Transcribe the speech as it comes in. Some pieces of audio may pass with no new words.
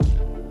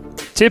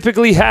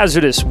Typically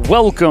Hazardous,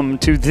 welcome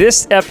to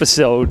this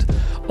episode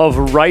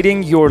of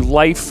Writing Your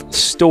Life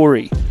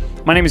Story.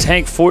 My name is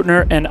Hank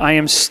Fortner, and I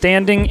am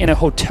standing in a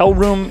hotel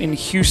room in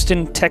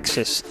Houston,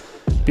 Texas,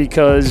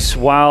 because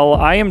while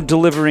I am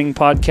delivering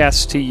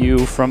podcasts to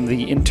you from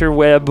the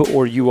interweb,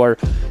 or you are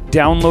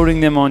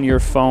downloading them on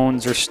your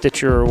phones or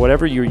Stitcher or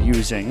whatever you're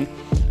using,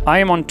 I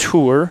am on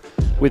tour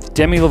with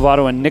Demi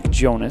Lovato and Nick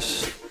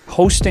Jonas,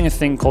 hosting a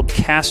thing called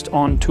Cast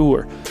on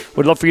Tour.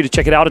 Would love for you to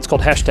check it out. It's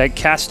called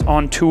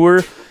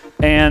 #CastOnTour,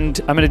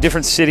 and I'm in a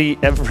different city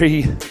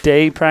every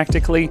day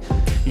practically.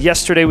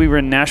 Yesterday we were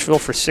in Nashville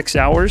for 6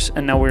 hours,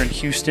 and now we're in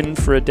Houston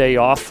for a day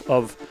off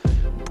of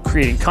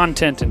creating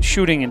content and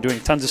shooting and doing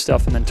tons of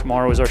stuff, and then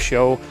tomorrow is our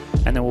show,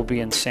 and then we'll be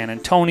in San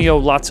Antonio.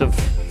 Lots of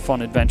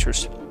fun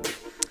adventures.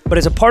 But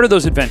as a part of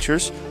those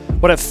adventures,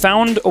 what I've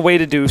found a way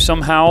to do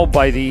somehow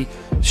by the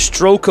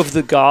stroke of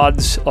the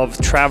gods of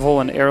travel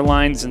and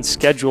airlines and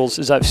schedules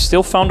is I've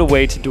still found a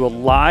way to do a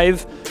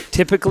live,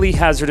 Typically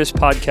Hazardous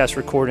podcast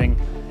recording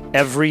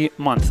every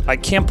month. I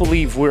can't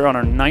believe we're on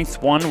our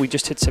 9th one. We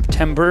just hit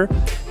September,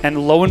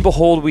 and lo and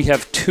behold, we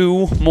have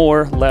 2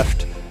 more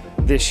left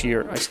this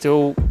year. I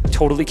still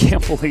totally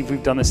can't believe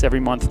we've done this every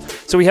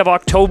month. So we have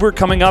October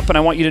coming up, and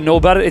I want you to know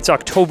about it. It's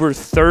October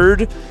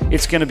 3rd.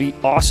 It's going to be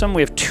awesome.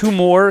 We have 2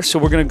 more, so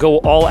we're going to go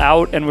all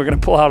out, and we're going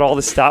to pull out all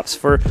the stops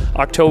for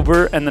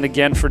October and then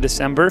again for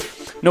December.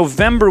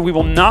 November, we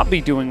will not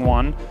be doing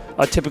one,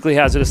 a Typically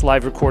Hazardous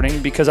live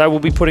recording, because I will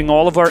be putting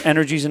all of our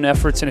energies and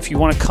efforts, and if you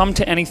want to come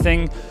to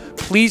anything,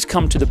 please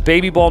come to the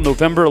Baby Ball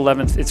November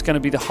 11th. It's going to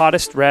be the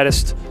hottest,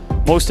 raddest,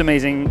 most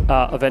amazing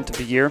event of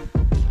the year.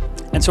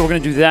 And so we're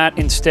going to do that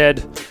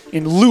instead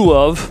in lieu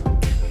of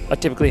a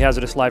Typically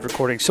Hazardous live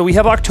recording. So we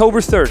have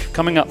October 3rd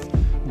coming up.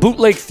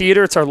 Bootleg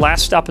Theater, it's our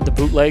last stop at the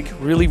Bootleg.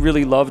 Really,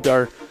 really loved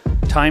our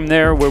time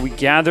there, where we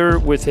gather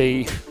with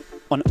an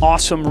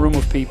awesome room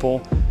of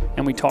people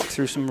and we talk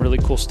through some really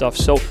cool stuff.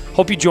 So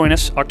hope you join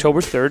us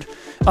October 3rd.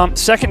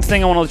 Second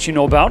thing I want to let you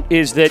know about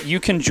is that you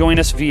can join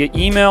us via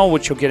email,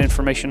 which you'll get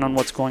information on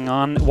what's going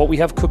on, what we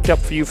have cooked up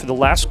for you for the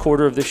last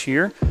quarter of this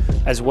year,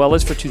 as well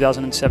as for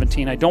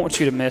 2017. I don't want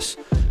you to miss.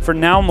 For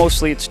now,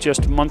 mostly it's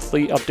just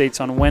monthly updates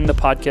on when the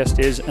podcast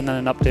is and then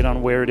an update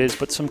on where it is,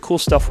 but some cool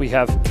stuff we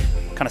have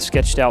kind of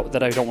sketched out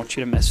that I don't want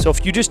you to miss. So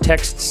if you just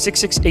text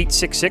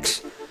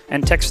 66866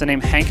 and text the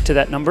name Hank to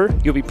that number,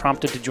 you'll be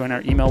prompted to join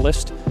our email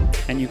list,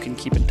 and you can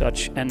keep in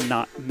touch and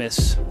not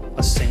miss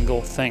a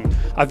single thing.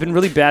 I've been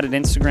really bad at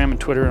Instagram and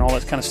Twitter and all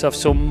that kind of stuff,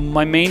 so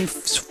my main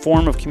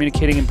form of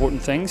communicating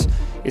important things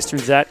is through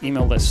that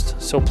email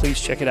list, so please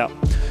check it out.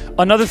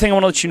 Another thing I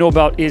want to let you know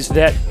about is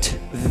that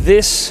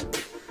this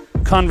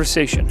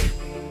conversation,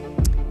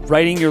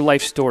 writing your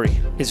life story,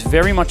 is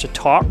very much a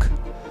talk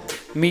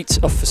meets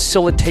a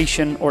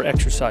facilitation or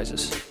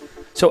exercises.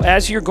 So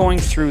as you're going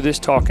through this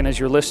talk and as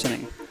you're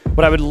listening,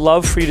 what I would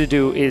love for you to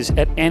do is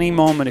at any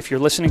moment, if you're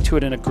listening to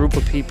it in a group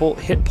of people,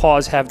 hit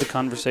pause, have the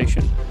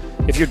conversation.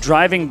 If you're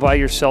driving by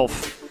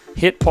yourself,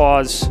 hit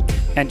pause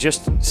and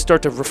just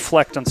start to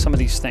reflect on some of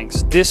these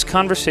things. This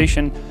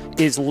conversation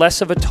is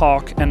less of a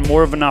talk and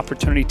more of an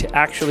opportunity to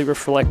actually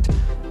reflect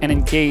and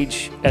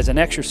engage as an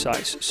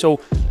exercise.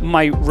 So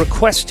my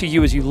request to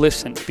you as you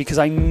listen, because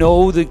I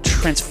know the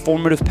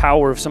transformative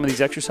power of some of these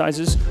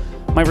exercises,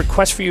 my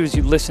request for you as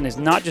you listen is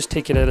not just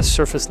take it at a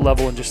surface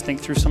level and just think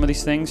through some of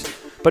these things,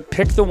 but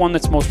pick the one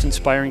that's most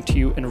inspiring to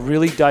you and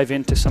really dive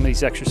into some of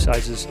these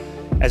exercises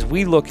as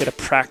we look at a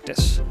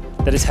practice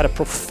that has had a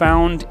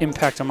profound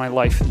impact on my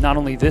life, not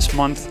only this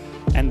month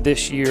and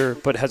this year,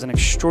 but has an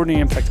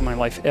extraordinary impact on my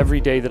life every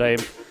day that I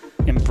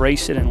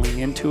embrace it and lean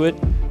into it.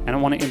 And I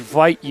want to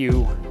invite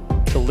you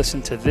to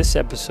listen to this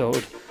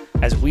episode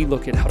as we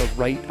look at how to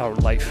write our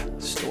life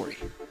story.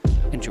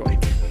 Enjoy.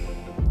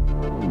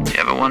 Do you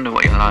ever wonder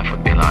what your life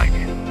would be like?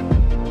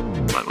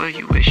 What will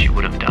you wish you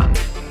would have done?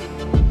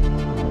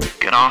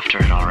 Get after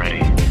it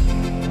already.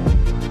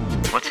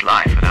 What's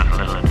life without a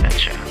little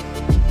adventure?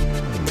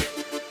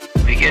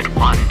 We get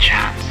one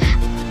chance.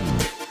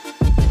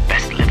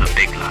 Best live a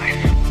big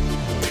life.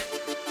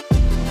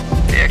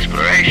 The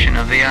exploration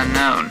of the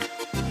unknown.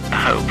 The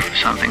hope for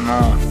something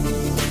more.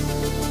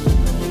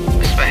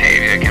 This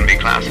behavior can be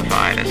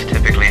classified as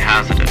typically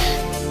hazardous.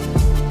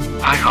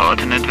 I call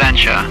it an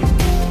adventure.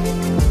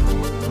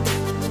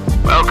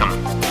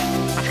 Welcome.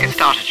 Let's get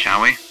started,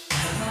 shall we?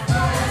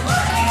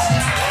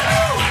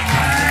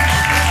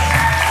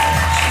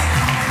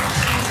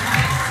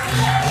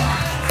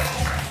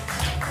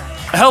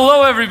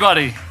 Hello,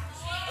 everybody.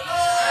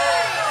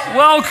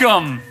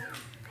 Welcome.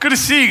 Good to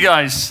see you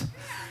guys.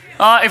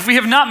 If we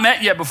have not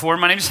met yet before,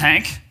 my name is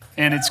Hank,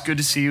 and it's good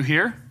to see you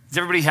here. Is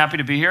everybody happy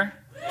to be here?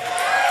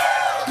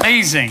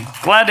 Amazing.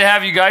 Glad to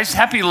have you guys.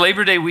 Happy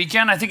Labor Day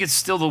weekend. I think it's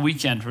still the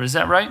weekend, is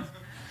that right?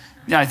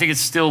 Yeah, I think it's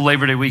still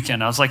Labor Day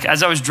weekend. I was like,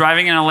 as I was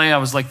driving in LA, I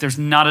was like, there's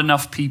not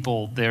enough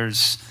people.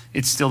 It's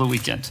still the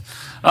weekend.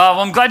 Well,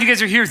 I'm glad you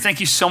guys are here. Thank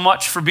you so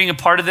much for being a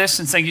part of this,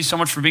 and thank you so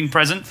much for being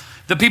present.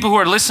 the people who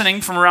are listening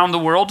from around the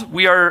world,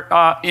 we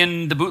are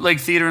in the Bootleg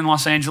Theater in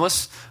Los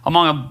Angeles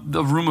among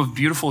a room of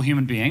beautiful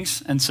human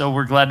beings, and so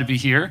we're glad to be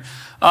here.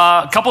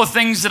 A couple of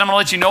things that I'm going to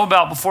let you know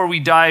about before we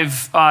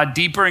dive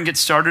deeper and get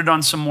started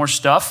on some more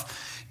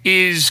stuff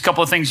is a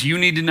couple of things you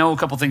need to know, a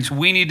couple of things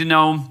we need to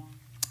know,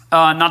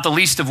 not the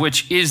least of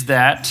which is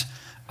that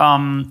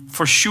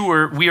for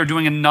sure we are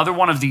doing another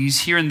one of these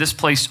here in this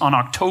place on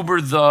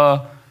October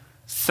the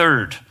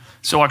 3rd.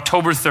 So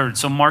October 3rd.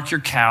 So mark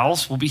your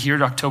cals. We'll be here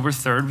at October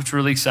 3rd, which we're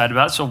really excited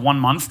about. So 1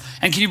 month.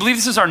 And can you believe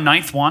this is our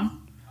 9th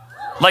one?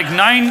 Like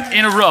 9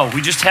 in a row. We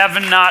just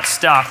haven't not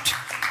stopped.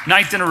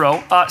 9th in a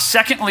row.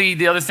 Secondly,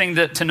 the other thing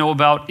to know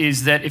about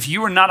is that if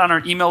you are not on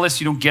our email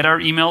list, you don't get our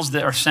emails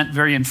that are sent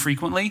very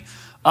infrequently,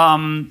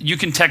 you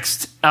can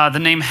text the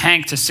name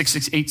Hank to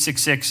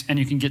 66866 and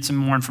you can get some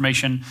more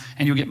information,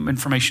 and you'll get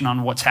information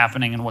on what's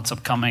happening and what's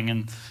upcoming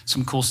and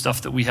some cool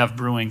stuff that we have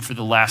brewing for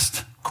the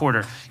last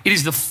quarter. It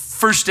is the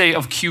first day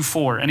of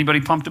Q4.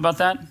 Anybody pumped about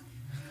that?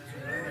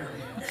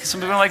 Some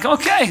people are like,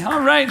 okay,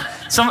 all right.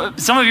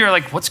 Some of you are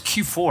like, what's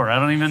Q4? I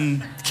don't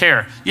even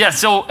care. Yeah,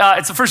 so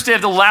it's the first day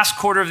of the last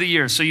quarter of the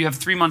year, so you have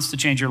 3 months to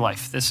change your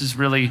life. This is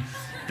really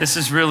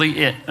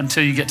it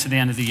until you get to the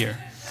end of the year.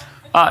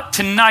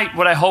 Tonight,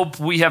 what I hope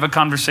we have a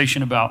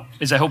conversation about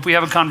is I hope we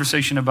have a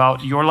conversation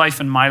about your life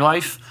and my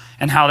life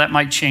and how that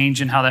might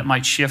change and how that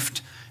might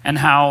shift, and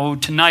how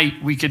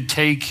tonight we could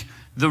take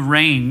the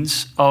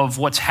reins of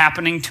what's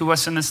happening to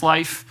us in this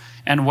life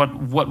and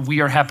what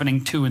we are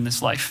happening to in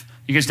this life.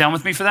 You guys down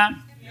with me for that?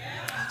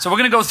 Yeah. So we're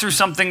going to go through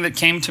something that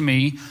came to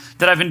me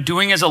that I've been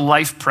doing as a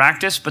life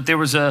practice, but there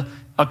was a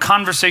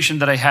conversation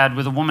that I had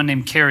with a woman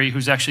named Carrie,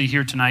 who's actually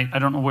here tonight. I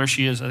don't know where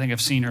she is. I think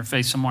I've seen her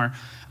face somewhere.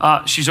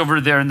 She's over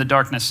there in the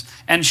darkness.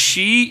 And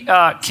she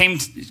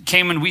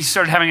came and we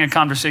started having a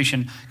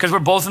conversation because we're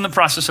both in the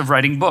process of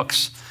writing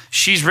books.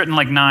 She's written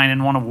like 9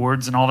 and won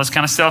awards and all this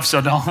kind of stuff, so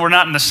no, we're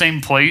not in the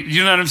same plate.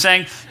 You know what I'm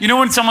saying? You know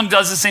when someone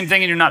does the same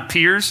thing and you're not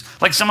peers?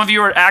 Like some of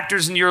you are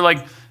actors and you're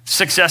like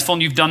successful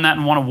and you've done that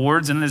and won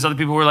awards, and there's other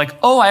people who are like,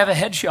 oh, I have a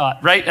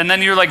headshot, right? And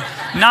then you're like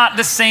not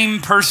the same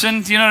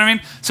person, do you know what I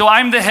mean? So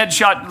I'm the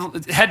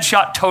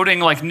headshot toting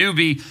like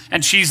newbie,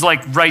 and she's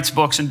like writes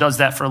books and does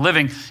that for a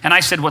living. And I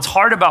said, what's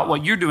hard about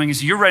what you're doing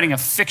is you're writing a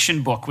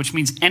fiction book, which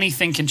means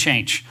anything can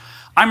change.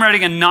 I'm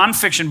writing a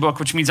nonfiction book,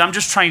 which means I'm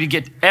just trying to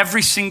get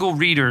every single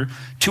reader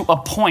to a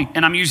point,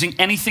 and I'm using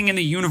anything in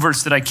the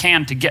universe that I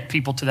can to get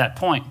people to that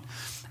point.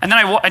 And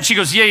then and she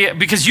goes, yeah,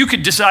 because you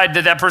could decide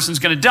that person's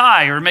going to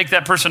die, or make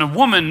that person a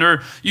woman,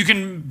 or you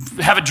can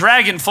have a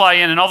dragon fly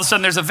in and all of a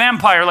sudden there's a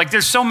vampire. Like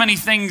there's so many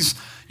things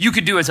you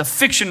could do as a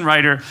fiction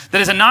writer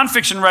that as a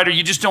nonfiction writer,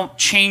 you just don't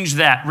change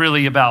that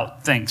really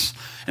about things.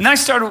 And then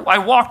I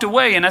walked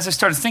away, and as I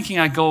started thinking,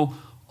 I go,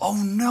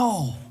 oh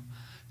no,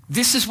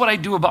 this is what I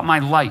do about my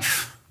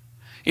life.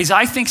 Is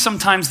I think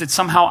sometimes that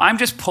somehow I'm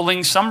just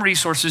pulling some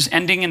resources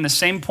ending in the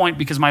same point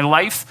because my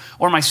life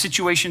or my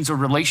situations or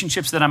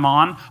relationships that I'm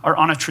on are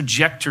on a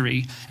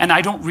trajectory, and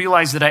I don't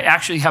realize that I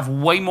actually have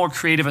way more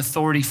creative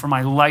authority for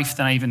my life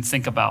than I even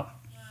think about.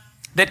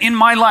 That in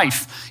my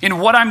life, in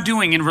what I'm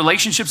doing, in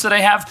relationships that I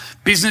have,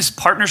 business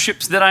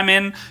partnerships that I'm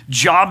in,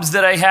 jobs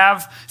that I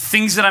have,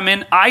 things that I'm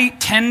in, I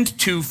tend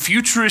to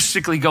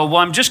futuristically go, well,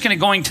 I'm just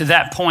going to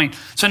that point.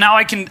 So now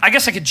I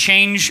guess I could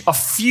change a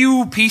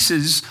few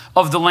pieces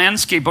of the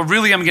landscape, but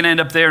really I'm going to end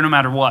up there no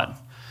matter what.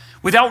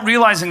 Without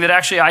realizing that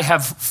actually I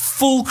have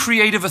full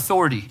creative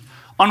authority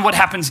on what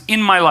happens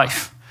in my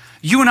life.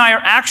 You and I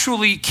are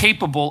actually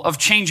capable of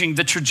changing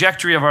the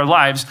trajectory of our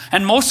lives.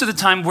 And most of the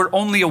time, we're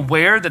only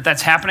aware that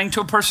that's happening to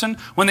a person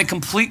when they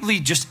completely,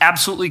 just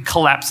absolutely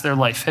collapse their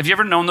life. Have you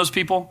ever known those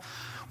people?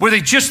 Where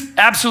they just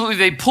absolutely,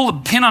 they pull a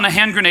pin on a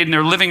hand grenade in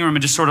their living room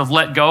and just sort of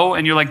let go.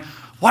 And you're like,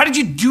 why did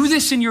you do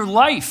this in your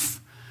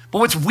life? But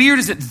what's weird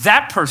is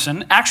that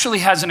person actually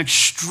has an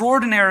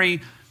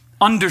extraordinary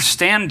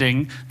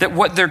understanding that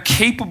what they're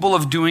capable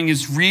of doing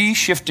is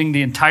reshifting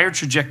the entire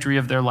trajectory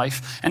of their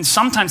life. And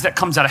sometimes that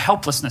comes out of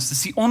helplessness.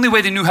 It's the only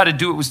way they knew how to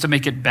do it was to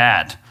make it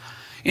bad.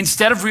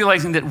 Instead of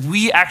realizing that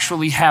we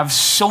actually have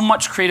so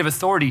much creative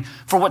authority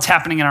for what's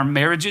happening in our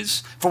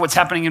marriages, for what's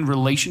happening in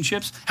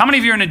relationships. How many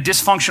of you are in a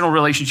dysfunctional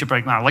relationship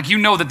right now? Like you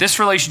know that this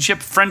relationship,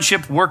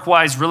 friendship,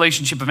 work-wise,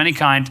 relationship of any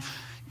kind,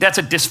 that's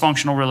a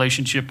dysfunctional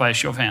relationship by a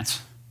show of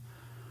hands.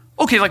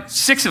 Okay, like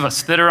 6 of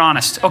us that are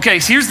honest. Okay,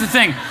 so here's the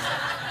thing.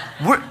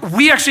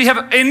 We actually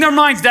have, in their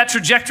minds, that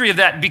trajectory of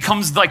that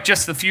becomes like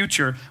just the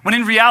future, when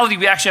in reality,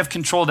 we actually have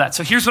control of that.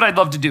 So here's what I'd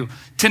love to do.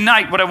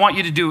 Tonight, what I want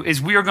you to do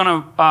is we are going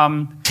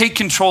to take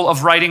control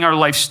of writing our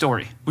life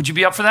story. Would you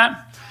be up for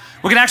that?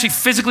 We're going to actually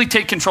physically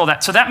take control of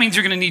that. So that means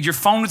you're going to need your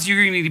phone with you,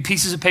 you're going to need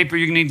pieces of paper,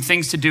 you're going to need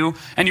things to do,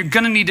 and you're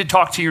going to need to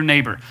talk to your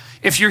neighbor.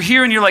 If you're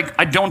here and you're like,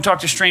 I don't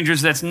talk to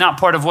strangers, that's not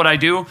part of what I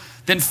do,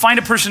 then find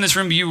a person in this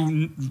room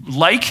you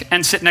like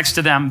and sit next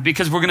to them,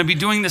 because we're going to be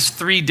doing this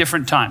 3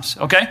 different times,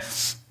 okay?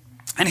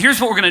 And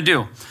here's what we're going to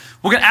do.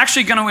 We're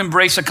actually going to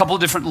embrace a couple of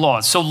different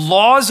laws. So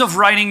laws of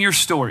writing your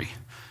story.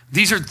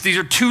 These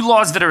are 2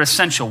 laws that are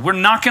essential. We're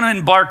not going to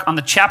embark on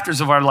the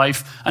chapters of our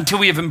life until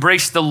we have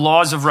embraced the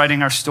laws of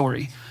writing our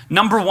story.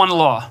 Number 1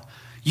 law,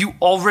 you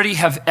already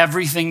have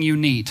everything you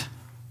need.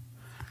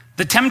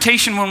 The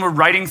temptation when we're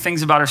writing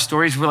things about our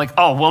stories, we're like,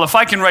 oh, well, if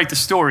I can write the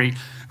story,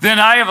 then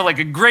I have like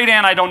a great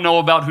aunt I don't know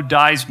about who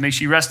dies, may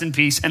she rest in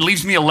peace, and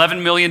leaves me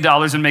 $11 million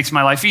and makes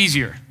my life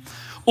easier.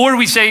 Or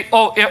we say,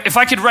 oh, if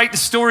I could write the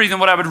story, then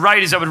what I would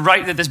write is I would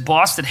write that this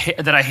boss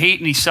that I hate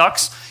and he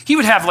sucks, he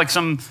would have like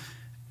some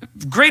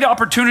great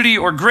opportunity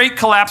or great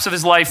collapse of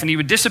his life and he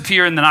would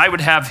disappear and then I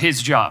would have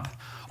his job.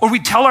 Or we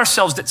tell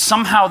ourselves that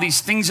somehow these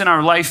things in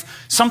our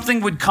life,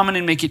 something would come in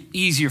and make it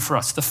easier for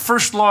us. The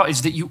first law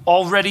is that you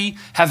already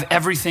have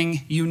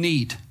everything you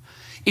need.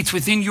 It's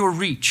within your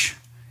reach.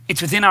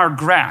 It's within our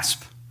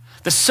grasp.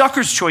 The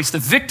sucker's choice, the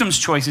victim's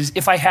choice is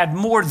if I had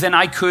more, then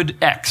I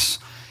could X.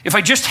 If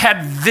I just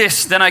had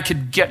this, then I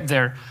could get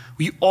there.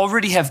 We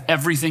already have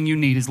everything you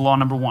need is law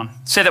number one.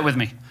 Say that with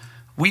me.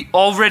 We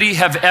already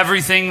have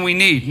everything we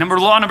need.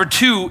 Law number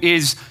two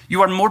is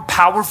you are more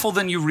powerful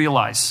than you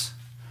realize.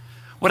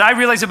 What I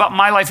realize about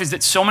my life is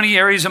that so many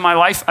areas of my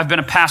life, I've been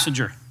a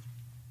passenger.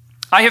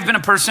 I have been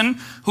a person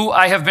who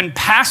I have been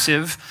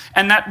passive,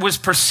 and that was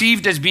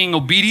perceived as being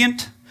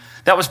obedient.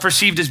 That was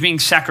perceived as being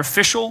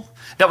sacrificial.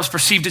 That was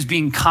perceived as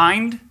being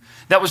kind.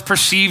 That was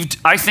perceived,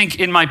 I think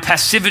in my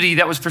passivity,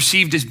 that was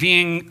perceived as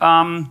being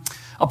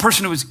a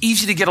person who was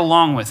easy to get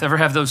along with. Ever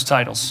have those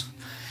titles?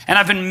 And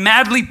I've been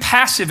madly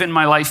passive in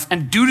my life,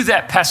 and due to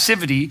that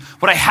passivity,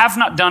 what I have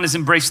not done is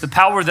embrace the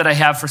power that I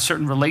have for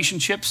certain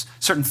relationships,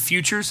 certain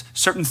futures,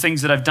 certain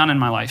things that I've done in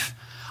my life.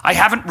 I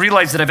haven't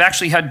realized that I've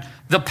actually had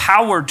the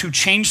power to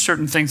change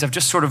certain things. I've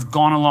just sort of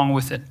gone along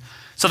with it.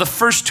 So the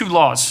first two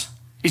laws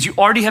is you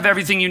already have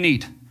everything you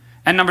need.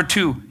 And number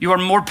two, you are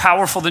more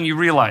powerful than you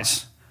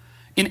realize.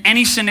 In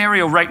any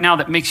scenario right now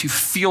that makes you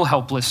feel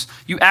helpless,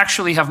 you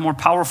actually have more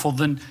powerful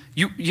than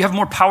you have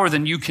more power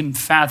than you can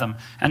fathom.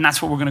 And that's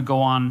what we're going to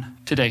go on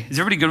today. Is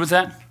everybody good with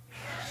that?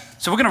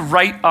 So we're going to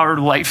write our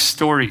life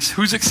stories.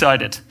 Who's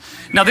excited?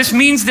 Now this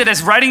means that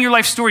as writing your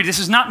life story, this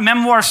is not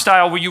memoir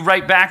style where you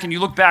write back and you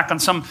look back on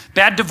some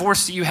bad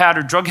divorce that you had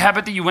or drug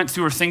habit that you went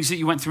through or things that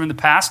you went through in the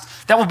past.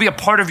 That will be a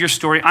part of your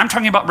story. I'm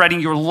talking about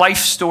writing your life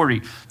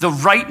story. The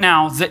right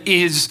now that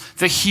is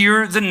the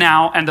here, the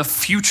now, and the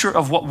future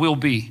of what will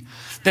be.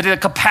 That the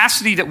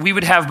capacity that we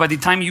would have by the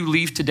time you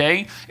leave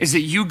today is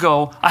that you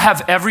go, I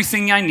have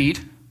everything I need,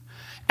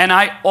 and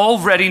I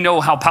already know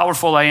how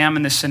powerful I am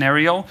in this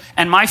scenario,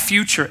 and my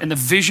future and the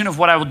vision of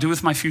what I will do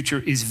with my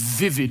future is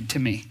vivid to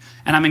me,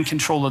 and I'm in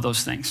control of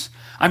those things.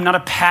 I'm not a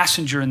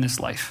passenger in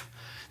this life.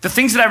 The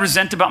things that I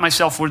resent about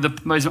myself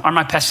are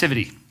my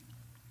passivity.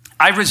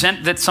 I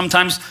resent that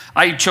sometimes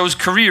I chose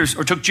careers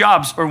or took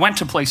jobs or went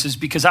to places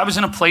because I was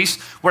in a place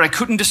where I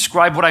couldn't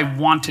describe what I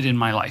wanted in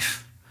my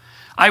life.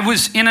 I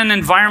was in an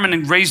environment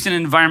and raised in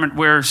an environment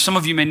where some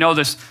of you may know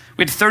this.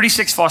 We had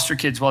 36 foster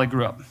kids while I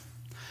grew up.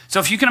 So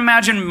if you can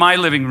imagine my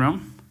living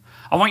room,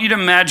 I want you to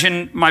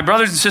imagine my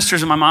brothers and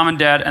sisters and my mom and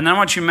dad, and then I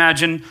want you to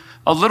imagine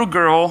a little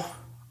girl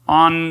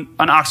on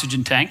an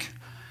oxygen tank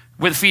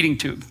with a feeding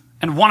tube.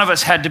 And one of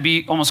us had to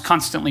be almost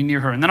constantly near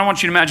her. And then I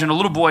want you to imagine a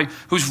little boy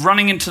who's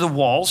running into the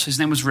walls. His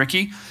name was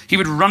Ricky. He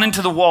would run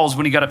into the walls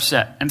when he got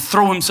upset and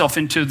throw himself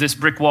into this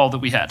brick wall that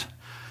we had.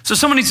 So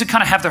someone needs to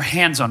kind of have their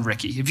hands on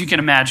Ricky, if you can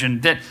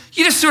imagine that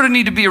you just sort of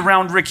need to be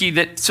around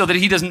Ricky so that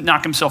he doesn't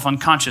knock himself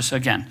unconscious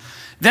again.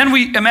 Then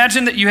we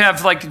imagine that you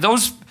have like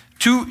those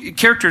two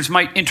characters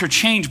might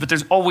interchange, but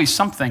there's always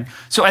something.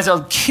 So as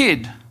a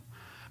kid,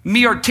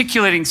 me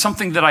articulating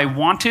something that I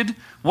wanted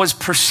was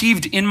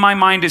perceived in my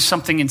mind as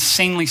something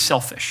insanely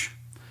selfish.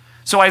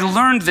 So I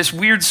learned this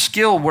weird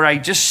skill where I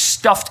just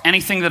stuffed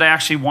anything that I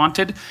actually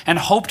wanted and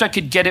hoped I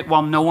could get it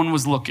while no one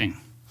was looking.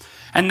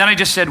 And then I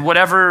just said,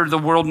 whatever the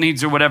world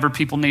needs or whatever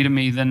people need of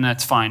me, then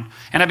that's fine.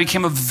 And I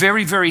became a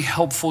very, very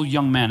helpful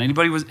young man.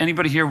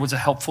 Anybody here was a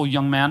helpful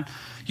young man?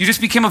 You just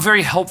became a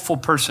very helpful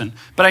person.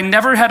 But I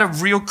never had a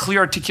real clear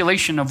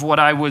articulation of what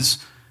I was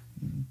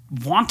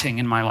wanting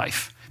in my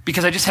life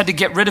because I just had to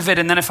get rid of it.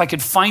 And then if I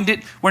could find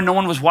it where no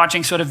one was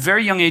watching. So at a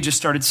very young age, I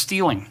started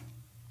stealing.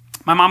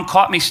 My mom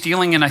caught me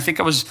stealing, and I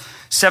think I was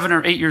 7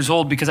 or 8 years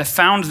old because I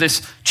found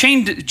this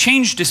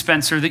change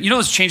dispenser that, you know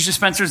those change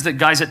dispensers that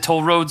guys at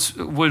toll roads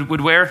would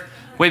wear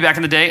way back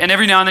in the day? And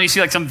every now and then you see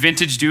like some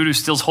vintage dude who's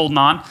still holding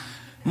on.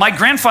 My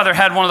grandfather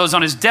had one of those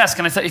on his desk,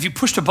 and I thought if you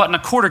pushed a button, a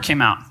quarter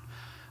came out.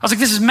 I was like,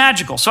 this is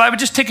magical. So I would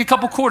just take a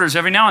couple quarters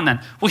every now and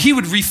then. Well, he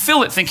would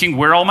refill it thinking,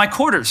 where are all my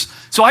quarters?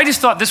 So I just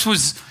thought this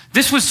was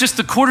just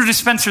the quarter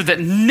dispenser that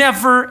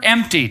never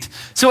emptied.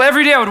 So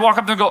every day I would walk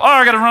up there and go,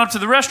 I got to run up to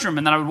the restroom.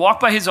 And then I would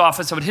walk by his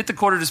office. I would hit the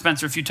quarter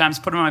dispenser a few times,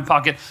 put them in my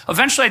pocket.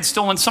 Eventually I'd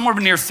stolen somewhere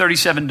near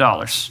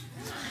 $37.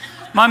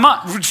 My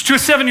mom, to a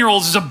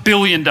 7-year-old, is $1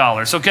 billion,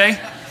 okay?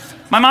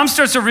 My mom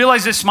starts to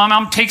realize this. My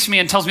mom takes me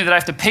and tells me that I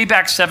have to pay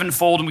back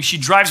sevenfold. And she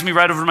drives me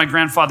right over to my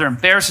grandfather,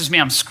 embarrasses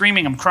me. I'm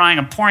screaming, I'm crying,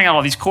 I'm pouring out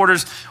all these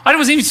quarters. I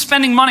wasn't even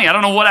spending money. I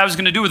don't know what I was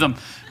going to do with them.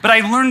 But I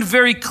learned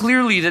very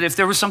clearly that if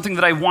there was something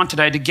that I wanted,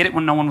 I had to get it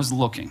when no one was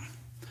looking.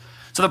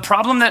 So the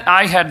problem that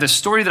I had, the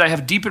story that I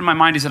have deep in my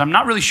mind is that I'm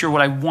not really sure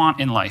what I want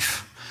in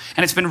life.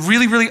 And it's been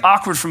really, really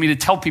awkward for me to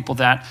tell people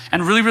that,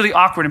 and really, really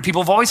awkward. And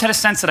people have always had a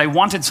sense that I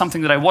wanted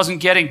something that I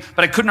wasn't getting,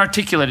 but I couldn't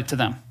articulate it to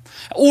them.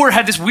 Or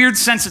had this weird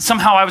sense that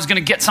somehow I was going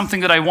to get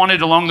something that I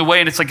wanted along the way.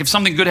 And it's like if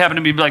something good happened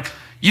to me, it'd be like,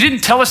 you didn't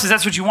tell us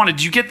that's what you wanted.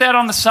 Did you get that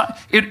on the side?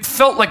 It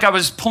felt like I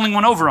was pulling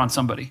one over on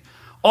somebody.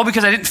 All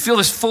because I didn't feel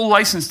this full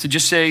license to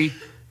just say,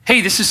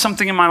 hey, this is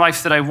something in my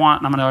life that I want,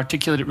 and I'm going to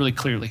articulate it really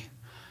clearly.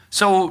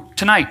 So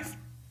tonight,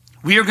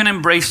 we are going to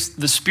embrace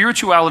the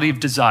spirituality of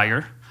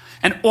desire.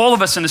 And all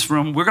of us in this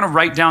room, we're going to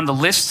write down the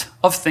list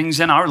of things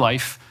in our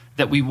life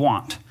that we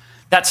want.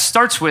 That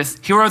starts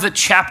with, here are the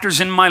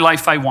chapters in my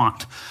life I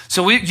want.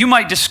 So you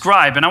might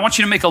describe, and I want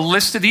you to make a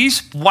list of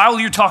these while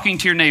you're talking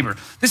to your neighbor.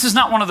 This is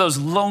not one of those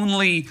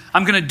lonely,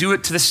 I'm going to do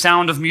it to the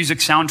Sound of Music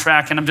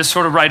soundtrack and I'm just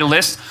sort of write a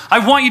list.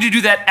 I want you to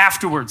do that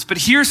afterwards. But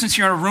here, since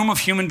you're in a room of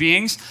human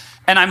beings,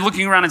 and I'm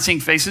looking around and seeing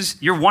faces,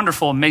 you're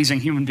wonderful, amazing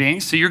human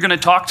beings. So you're going to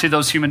talk to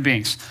those human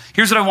beings.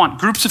 Here's what I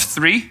want, groups of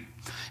 3.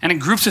 And in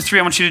groups of 3,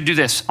 I want you to do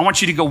this. I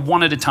want you to go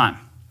one at a time.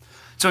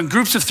 So in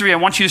groups of 3, I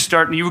want you to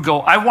start and you would go,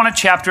 I want a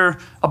chapter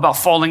about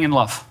falling in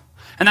love.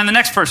 And then the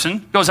next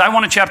person goes, I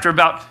want a chapter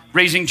about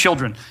raising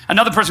children.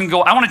 Another person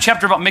go, I want a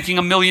chapter about making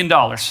 $1 million.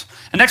 The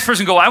next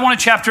person go, I want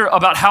a chapter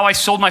about how I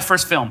sold my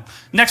first film.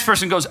 Next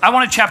person goes, I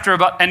want a chapter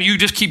about, and you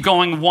just keep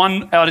going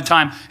one at a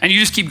time, and you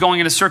just keep going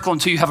in a circle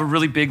until you have a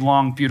really big,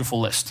 long, beautiful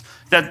list.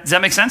 Does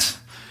that make sense?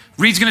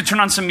 Reed's going to turn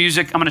on some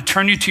music. I'm going to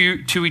turn you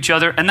to each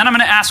other, and then I'm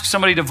going to ask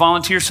somebody to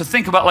volunteer. So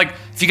think about, like,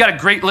 if you got a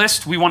great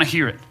list, we want to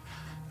hear it.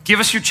 Give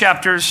us your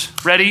chapters.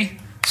 Ready,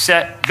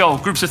 set, go.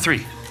 Groups of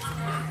 3.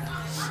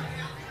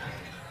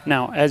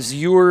 Now, as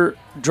you're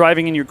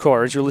driving in your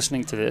car, as you're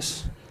listening to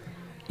this,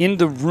 in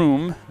the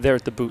room there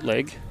at the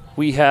Bootleg,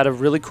 we had a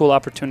really cool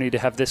opportunity to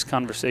have this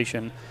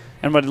conversation.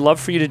 And what I'd love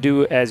for you to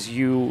do as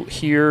you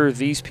hear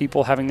these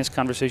people having this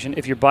conversation,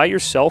 if you're by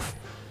yourself,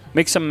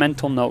 make some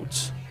mental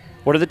notes.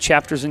 What are the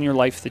chapters in your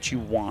life that you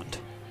want?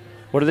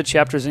 What are the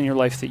chapters in your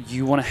life that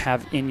you want to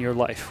have in your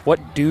life?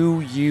 What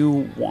do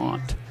you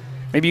want?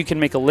 Maybe you can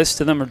make a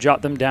list of them or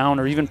jot them down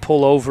or even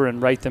pull over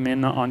and write them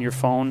in on your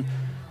phone.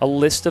 A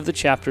list of the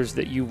chapters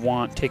that you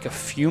want. Take a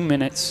few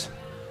minutes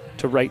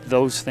to write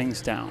those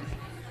things down.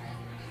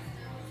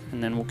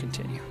 And then we'll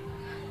continue.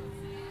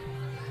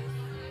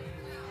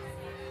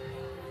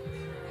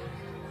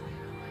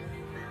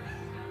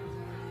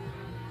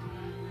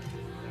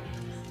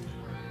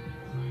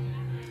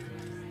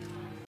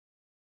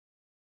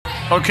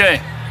 Okay.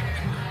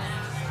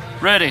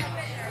 Ready.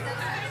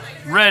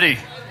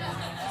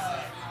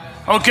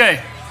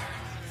 Okay.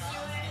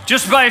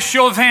 Just by a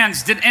show of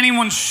hands, did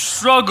anyone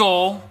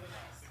struggle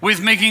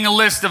with making a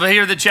list of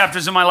here are the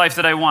chapters in my life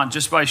that I want?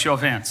 Just by a show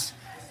of hands.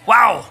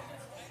 Wow.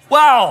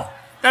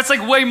 That's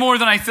like way more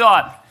than I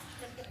thought.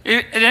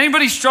 Did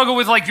anybody struggle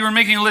with, like, you were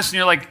making a list and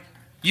you're like,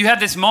 you had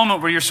this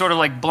moment where you're sort of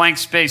like blank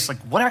space, like,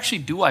 what actually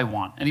do I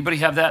want? Anybody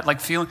have that,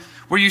 like, feeling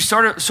where you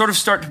sort of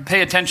start to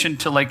pay attention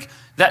to, like,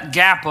 that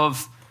gap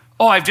of,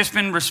 oh, I've just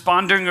been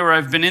responding or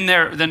I've been in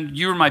there, then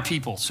you're my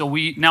people. So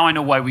now I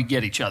know why we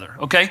get each other,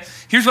 okay?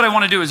 Here's what I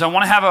want to do is I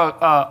want to have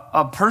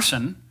a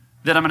person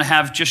that I'm going to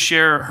have just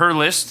share her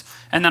list,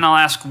 and then I'll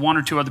ask 1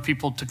 or 2 other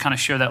people to kind of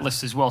share that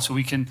list as well so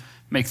we can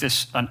make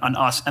this an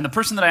us. And the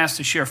person that I asked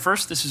to share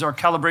first, this is our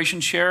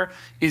calibration share,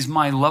 is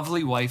my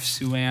lovely wife,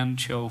 Sue-Ann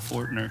Cho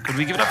Fortner. Could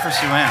we give it up for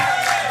Sue-Ann?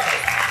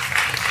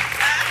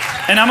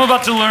 And I'm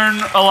about to learn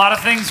a lot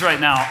of things right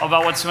now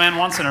about what Sue-Ann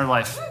wants in her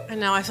life. I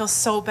know, I feel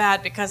so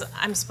bad because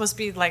I'm supposed to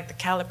be like the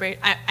calibrate.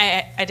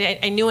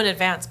 I knew in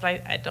advance,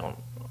 but I don't.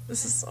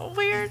 This is so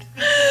weird. Do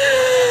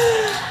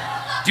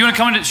you want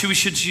to come into,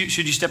 should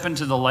you step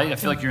into the light? I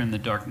feel like you're in the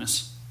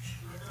darkness.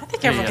 I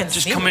think everyone can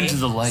just see come me. into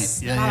the light.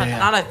 It's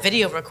not a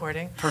video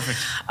recording. Perfect.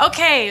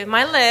 Okay,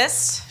 my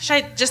list. Should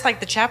I just like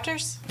the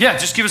chapters? Yeah,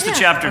 just give us the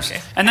chapters.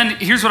 Okay. And then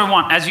here's what I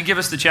want. As you give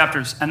us the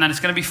chapters, and then it's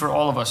going to be for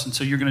all of us, and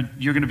so you're going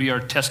to be our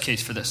test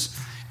case for this.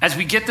 As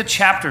we get the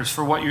chapters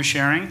for what you're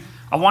sharing,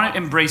 I want to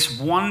embrace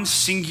one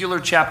singular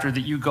chapter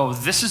that you go,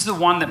 this is the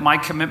one that my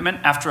commitment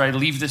after I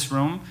leave this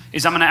room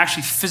is I'm going to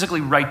actually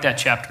physically write that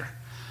chapter.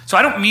 So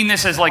I don't mean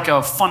this as like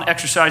a fun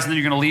exercise and then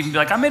you're going to leave and be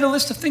like, I made a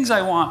list of things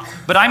I want.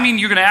 But I mean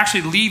you're going to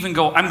actually leave and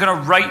go, I'm going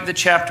to write the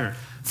chapter.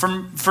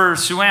 For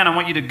Sue-Ann, I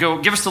want you to go,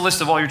 give us the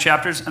list of all your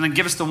chapters and then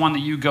give us the one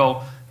that you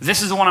go,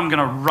 this is the one I'm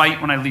going to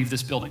write when I leave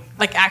this building.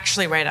 Like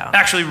actually write out?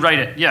 Actually write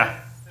it, yeah.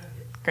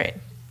 Great.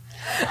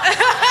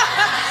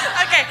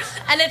 Okay,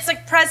 and it's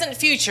like present,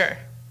 future.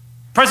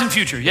 Present,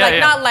 future, yeah, like,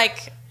 not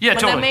like when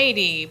totally. I'm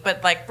 80,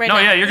 but like right now.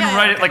 now. No, yeah, you're going to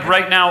write it like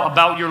right now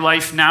about your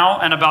life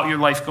now and about your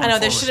life going forward. I know,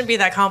 this shouldn't be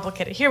that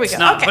complicated. Here we go. It's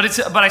not,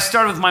 okay. but I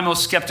started with my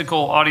most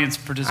skeptical audience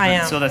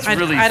participant, so that's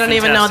really I don't fantastic.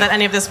 even know that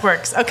any of this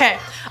works. Okay.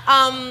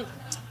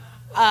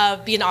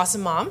 Be an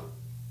awesome mom.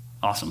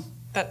 Awesome.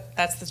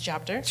 That's the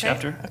chapter. Okay.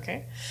 Chapter.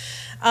 Okay.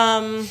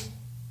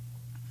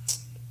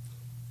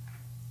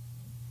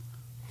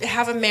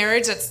 Have a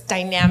marriage that's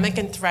dynamic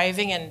and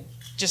thriving and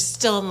just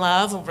still in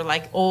love and we're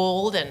like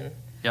old and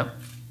Yep.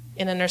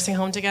 in a nursing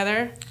home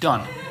together.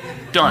 Done.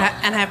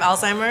 And have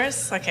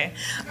Alzheimer's. Okay.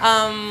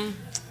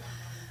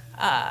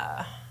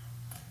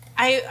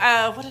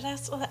 what did I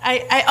say?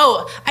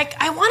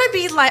 I want to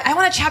be like, I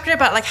want a chapter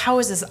about like how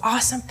is this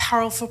awesome,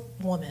 powerful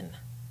woman.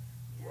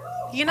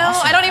 You know,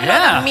 Awesome. I don't even know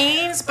what Yeah. that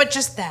means, but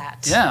just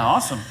that. Yeah,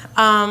 awesome.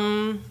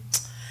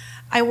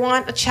 I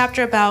want a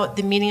chapter about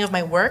the meaning of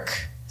my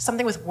work,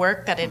 something with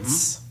work that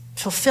it's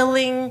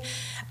fulfilling,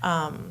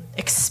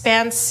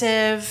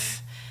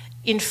 expansive,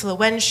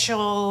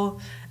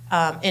 influential,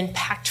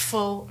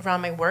 impactful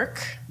around my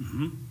work.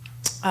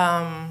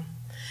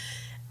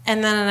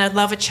 And then I'd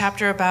love a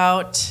chapter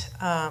about,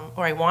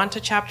 or I want a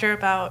chapter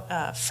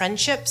about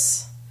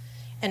friendships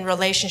and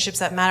relationships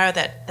that matter,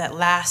 that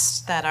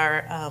last, that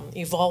are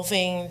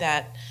evolving,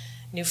 that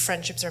new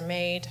friendships are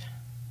made.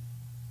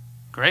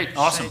 Great,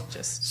 awesome.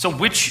 Just- So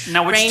which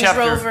Range chapter?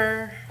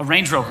 Rover. A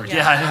Range Rover, yeah.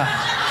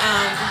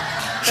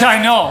 Yeah,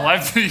 I know.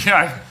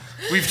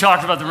 We've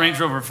talked about the Range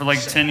Rover for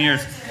like 10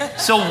 years.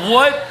 So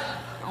what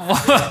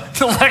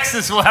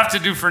Alexis will have to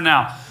do for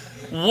now,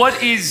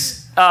 what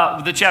is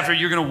the chapter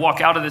you're going to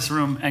walk out of this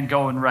room and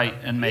go and write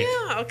and make?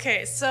 Yeah,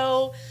 okay.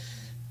 So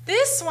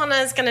this one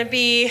is going to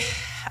be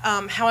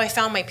how I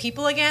found my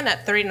people again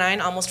at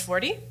 39, almost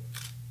 40.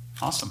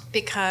 Awesome.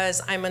 Because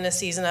I'm in a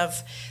season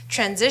of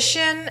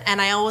transition,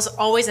 and I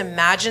always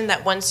imagined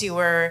that once you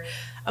were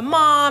a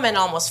mom and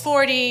almost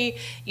 40,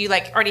 you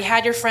like already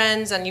had your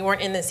friends and you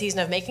weren't in the season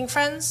of making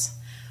friends.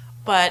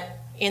 But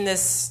in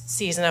this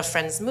season of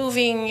friends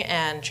moving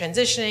and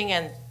transitioning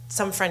and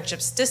some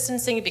friendships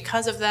distancing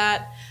because of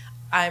that,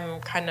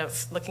 I'm kind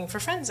of looking for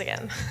friends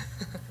again.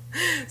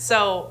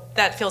 So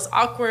that feels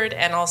awkward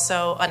and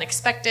also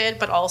unexpected,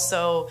 but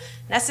also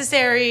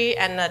necessary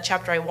and a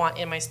chapter I want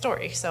in my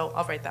story. So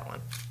I'll write that one.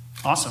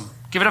 Awesome.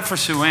 Give it up for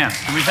Sue Ann.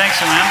 Can we thank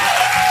Sue Ann?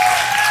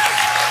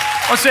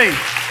 Let's see.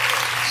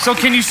 So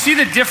can you see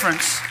the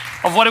difference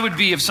of what it would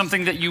be of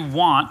something that you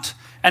want,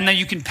 and then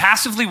you can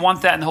passively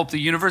want that and hope the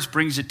universe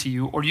brings it to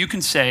you, or you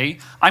can say,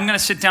 I'm going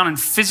to sit down and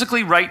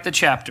physically write the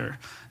chapter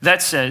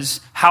that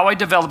says how I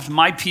developed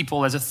my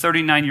people as a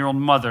 39-year-old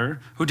mother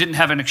who didn't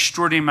have an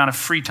extraordinary amount of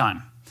free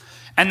time.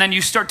 And then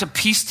you start to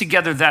piece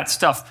together that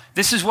stuff.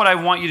 This is what I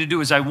want you to do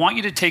is I want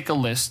you to take a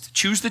list,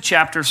 choose the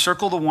chapter,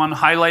 circle the one,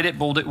 highlight it,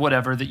 bold it,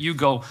 whatever, that you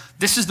go,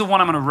 this is the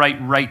one I'm going to write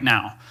right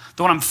now.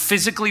 The one I'm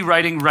physically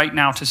writing right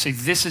now to say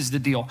this is the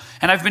deal.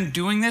 And I've been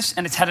doing this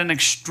and it's had an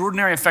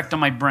extraordinary effect on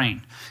my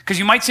brain. Because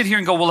you might sit here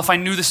and go, well, if I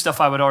knew this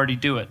stuff, I would already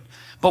do it.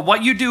 But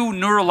what you do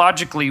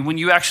neurologically when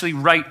you actually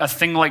write a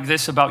thing like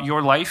this about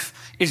your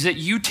life is that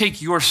you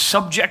take your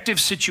subjective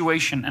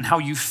situation and how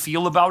you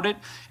feel about it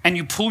and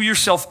you pull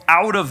yourself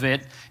out of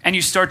it and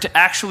you start to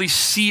actually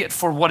see it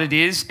for what it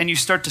is and you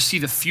start to see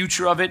the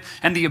future of it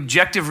and the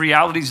objective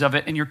realities of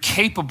it, and you're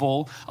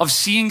capable of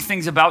seeing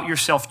things about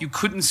yourself you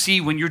couldn't see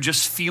when you're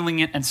just feeling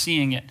it and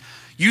seeing it.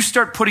 You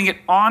start putting it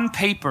on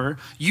paper,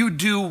 you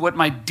do what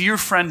my dear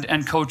friend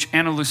and coach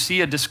Ana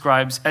Lucia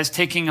describes as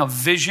taking a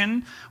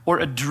vision or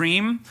a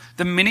dream.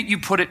 The minute you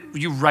put it,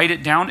 you write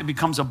it down, it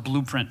becomes a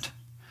blueprint.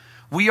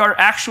 We are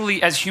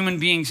actually, as human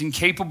beings,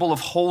 incapable of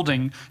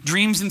holding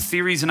dreams and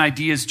theories and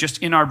ideas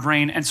just in our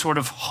brain and sort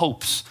of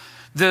hopes.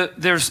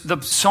 The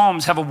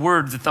Psalms have a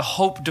word that the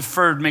hope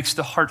deferred makes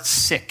the heart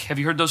sick. Have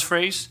you heard those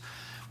phrases?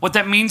 What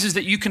that means is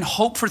that you can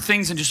hope for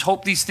things and just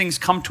hope these things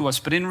come to us.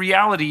 But in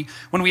reality,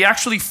 when we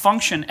actually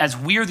function as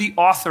we're the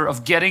author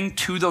of getting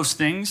to those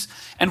things,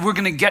 and we're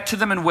going to get to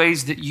them in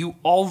ways that you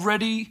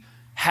already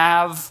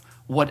have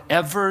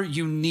whatever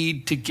you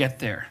need to get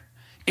there.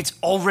 It's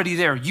already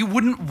there. You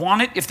wouldn't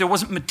want it if there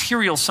wasn't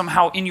material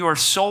somehow in your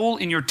soul,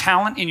 in your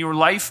talent, in your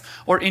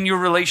life, or in your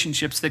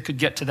relationships that could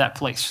get to that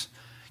place.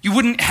 You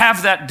wouldn't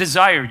have that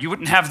desire. You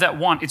wouldn't have that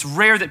want. It's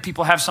rare that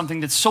people have something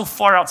that's so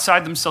far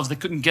outside themselves they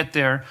couldn't get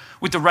there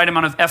with the right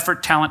amount of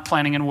effort, talent,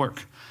 planning, and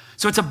work.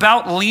 So it's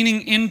about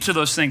leaning into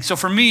those things. So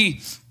for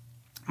me,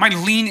 my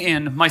lean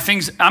in, my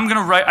things, I'm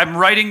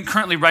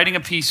currently writing a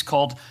piece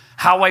called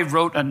How I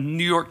Wrote a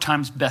New York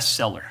Times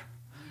Bestseller.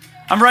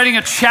 I'm writing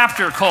a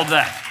chapter called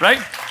that, right?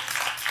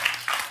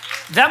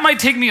 That might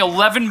take me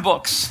 11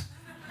 books,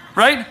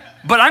 right?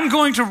 But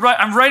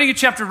I'm writing a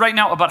chapter right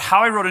now about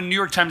how I wrote a New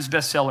York Times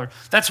bestseller.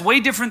 That's way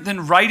different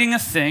than writing a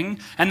thing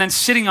and then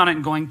sitting on it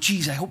and going,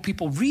 geez, I hope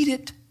people read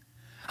it.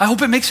 I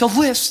hope it makes a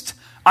list.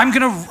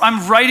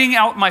 I'm writing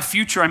out my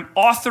future. I'm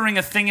authoring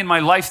a thing in my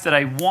life that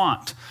I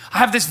want. I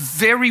have this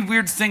very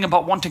weird thing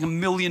about wanting $1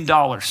 million.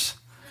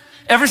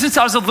 Ever since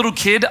I was a little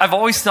kid, I've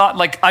always thought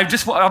I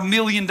just want $1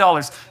 million.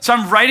 So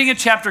I'm writing a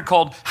chapter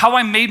called How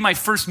I Made My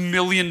First $1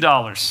 Million.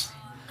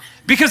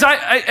 Because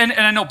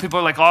I know people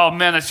are like, oh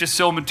man, that's just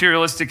so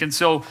materialistic and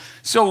so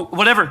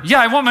whatever. Yeah,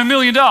 I want my $1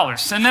 million.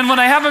 And then when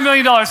I have $1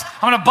 million, I'm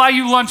gonna buy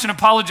you lunch and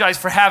apologize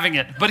for having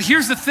it. But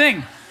here's the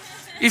thing.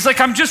 It's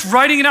like I'm just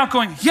writing it out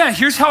going, yeah,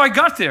 here's how I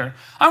got there.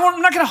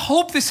 I'm not gonna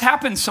hope this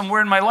happens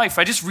somewhere in my life.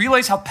 I just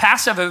realized how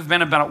passive I've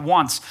been about it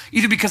once,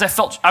 either because I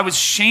felt I was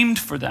shamed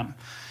for them.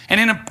 And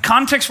in a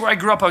context where I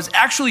grew up, I was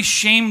actually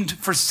shamed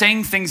for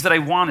saying things that I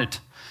wanted.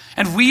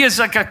 And we as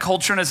like a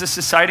culture and as a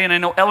society, and I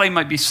know LA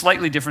might be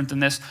slightly different than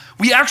this,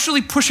 we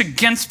actually push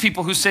against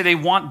people who say they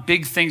want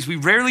big things. We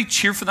rarely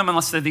cheer for them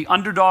unless they're the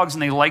underdogs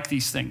and they like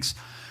these things.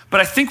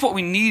 But I think what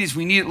we need is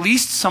at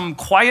least some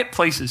quiet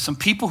places, some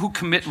people who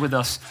commit with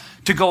us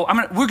to go,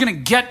 we're going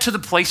to get to the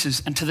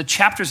places and to the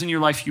chapters in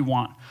your life you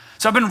want.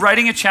 So I've been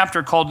writing a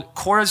chapter called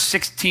Cora's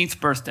 16th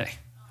birthday.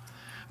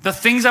 The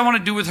things I want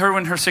to do with her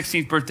on her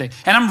 16th birthday.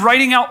 And I'm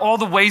writing out all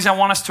the ways I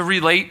want us to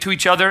relate to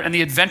each other and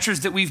the adventures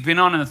that we've been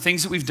on and the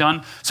things that we've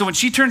done. So when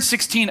she turned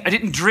 16, I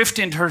didn't drift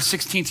into her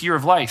 16th year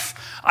of life.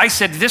 I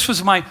said,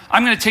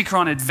 I'm going to take her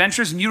on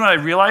adventures. And you know what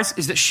I realized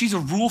is that she's a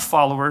rule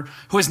follower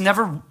who has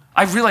never,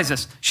 I realized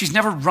this, she's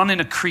never run in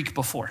a creek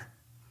before.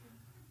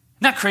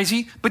 Isn't that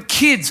crazy? But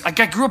kids, I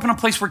grew up in a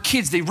place where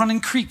kids, they run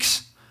in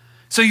creeks.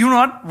 So you know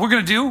what we're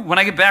going to do when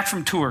I get back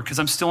from tour, because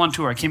I'm still on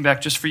tour. I came back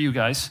just for you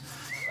guys.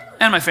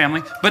 And my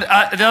family. But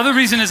the other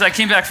reason is I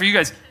came back for you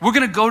guys. We're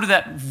going to go to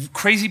that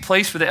crazy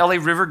place where the LA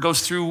River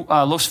goes through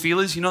Los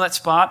Feliz. You know that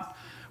spot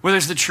where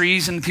there's the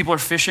trees and people are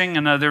fishing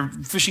and they're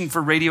fishing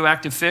for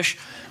radioactive fish?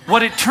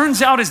 What it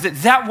turns out is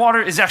that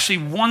water is actually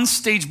one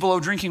stage below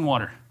drinking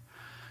water.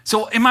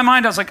 So in my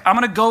mind, I was like, I'm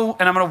going to go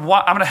and I'm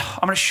going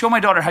to show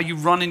my daughter how you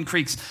run in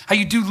creeks, how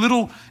you do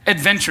little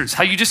adventures,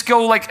 how you just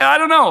go like, I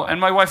don't know.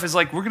 And my wife is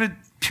like, we're going to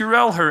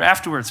Purell her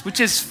afterwards, which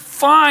is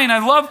fine.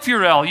 I love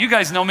Purell. You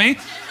guys know me.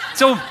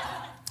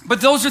 But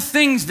those are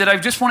things that I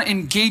just want to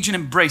engage and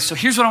embrace. So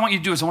here's what I want you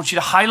to do is I want you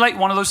to highlight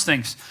one of those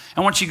things.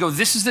 I want you to go,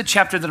 this is the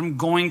chapter that I'm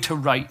going to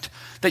write.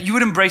 That you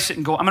would embrace it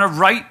and go, I'm going to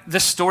write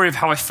this story of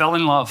how I fell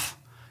in love.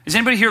 Is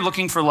anybody here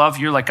looking for love?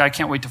 You're like, I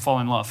can't wait to fall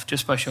in love,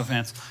 just by show of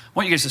hands. I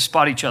want you guys to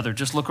spot each other.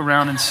 Just look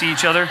around and see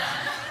each other.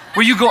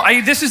 Where you go,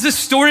 this is the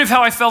story of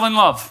how I fell in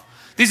love.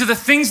 These are the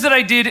things that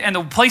I did and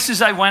the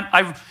places I went.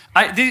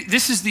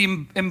 This is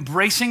the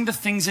embracing the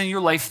things in your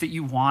life that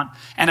you want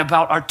and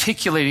about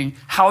articulating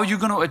how you're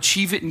going to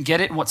achieve it and get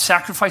it and what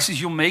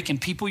sacrifices you'll make and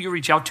people you'll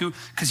reach out to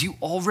because you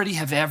already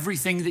have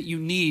everything that you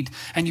need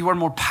and you are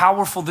more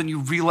powerful than you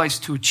realize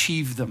to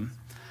achieve them.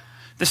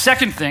 The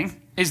second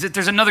thing is that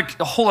there's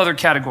a whole other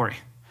category.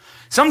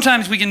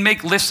 Sometimes we can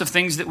make lists of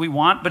things that we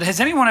want, but has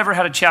anyone ever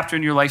had a chapter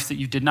in your life that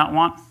you did not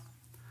want?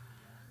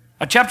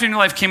 A chapter in your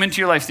life came into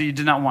your life that you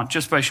did not want,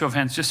 just by show of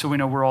hands, just so we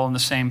know we're all on the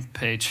same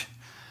page.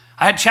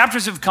 I had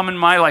chapters that have come in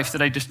my life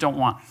that I just don't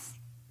want.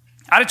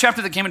 I had a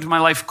chapter that came into my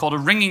life called a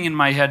ringing in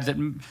my head that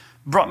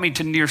brought me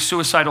to near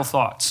suicidal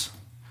thoughts.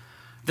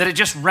 That it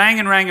just rang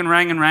and rang and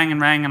rang and rang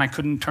and rang and I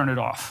couldn't turn it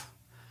off.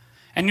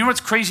 And you know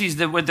what's crazy is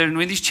that when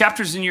these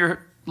chapters in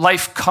your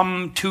life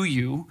come to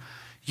you,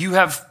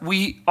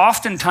 we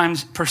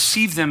oftentimes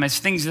perceive them as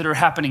things that are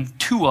happening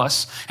to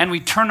us and we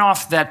turn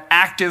off that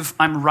active,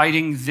 I'm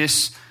writing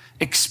this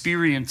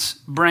experience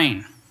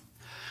brain.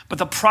 But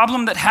the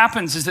problem that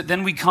happens is that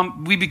then we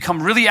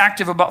become really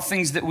active about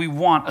things that we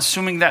want,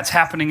 assuming that's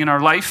happening in our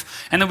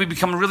life, and then we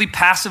become really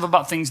passive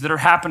about things that are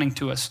happening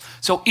to us.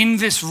 So in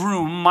this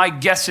room, my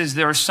guess is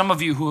there are some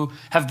of you who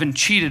have been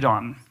cheated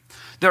on.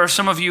 There are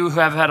some of you who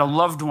have had a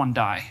loved one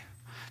die.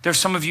 There are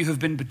some of you who have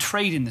been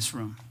betrayed in this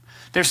room.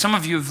 There's some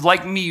of you who,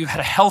 like me, you had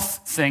a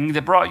health thing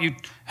that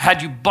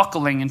had you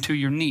buckling into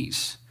your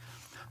knees.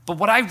 But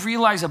what I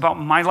realize about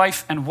my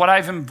life and what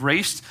I've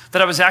embraced,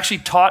 that I was actually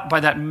taught by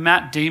that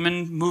Matt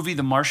Damon movie,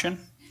 The Martian.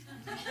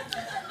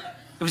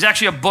 It was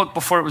actually a book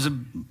before it was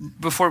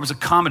a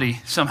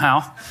comedy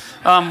somehow.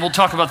 We'll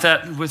talk about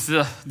that with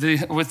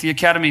the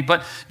Academy.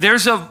 But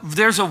there's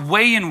a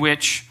way in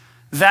which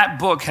that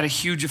book had a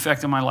huge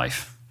effect on my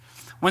life.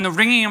 When the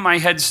ringing in my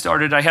head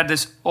started, I had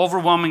this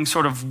overwhelming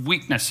sort of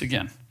weakness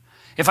again.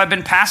 If I've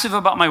been passive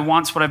about my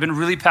wants, what I've been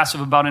really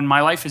passive about in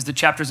my life is the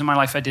chapters in my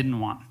life I didn't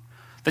want.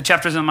 The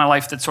chapters in my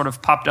life that sort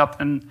of popped up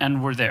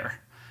and were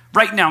there.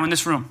 Right now in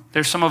this room,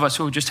 there's some of us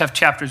who just have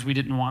chapters we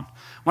didn't want.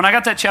 When I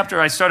got that chapter,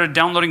 I started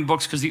downloading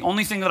books because the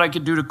only thing that I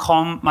could do to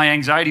calm my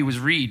anxiety was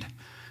read.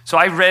 So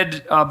I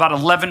read about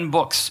 11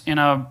 books in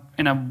a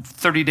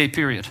 30-day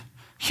period.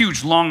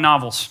 Huge, long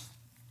novels.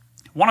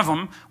 One of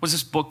them was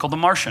this book called The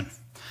Martian.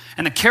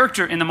 And the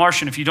character in The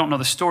Martian, if you don't know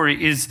the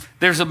story, is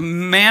there's a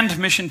manned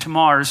mission to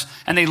Mars,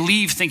 and they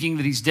leave thinking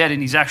that he's dead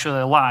and he's actually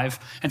alive.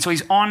 And so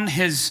he's on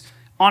his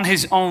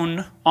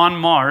own on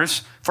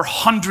Mars for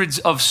hundreds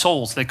of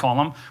souls, they call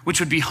them,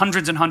 which would be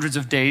hundreds and hundreds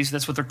of days.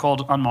 That's what they're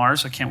called on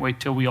Mars. I can't wait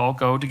till we all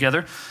go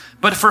together.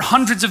 But for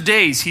hundreds of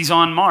days, he's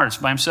on Mars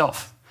by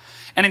himself.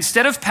 And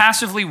instead of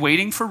passively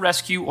waiting for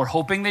rescue or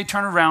hoping they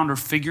turn around or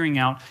figuring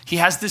out, he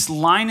has this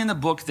line in the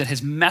book that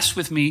has messed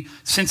with me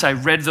since I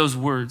read those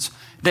words.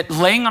 That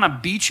laying on a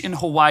beach in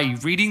Hawaii,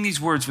 reading these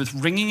words with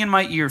ringing in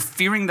my ear,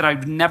 fearing that I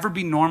would never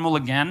be normal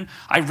again,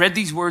 I read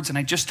these words and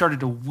I just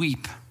started to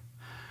weep.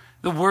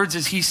 The words,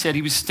 as he said,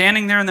 he was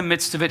standing there in the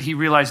midst of it. He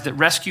realized that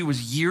rescue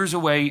was years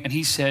away, and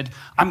he said,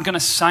 I'm going to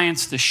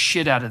science the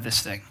shit out of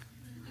this thing.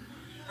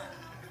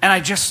 And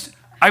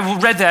I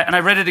read that, and I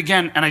read it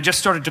again, and I just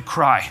started to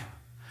cry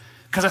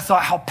because I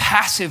thought how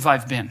passive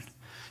I've been,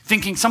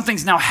 thinking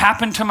something's now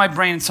happened to my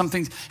brain,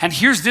 and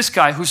here's this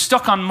guy who's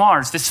stuck on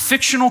Mars. This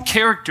fictional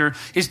character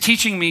is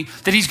teaching me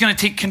that he's going to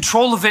take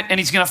control of it,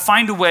 and he's going to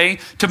find a way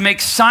to make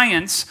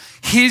science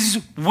his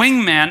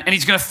wingman, and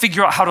he's going to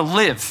figure out how to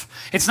live.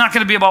 It's not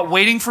going to be about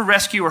waiting for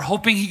rescue or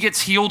hoping he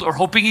gets healed or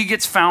hoping he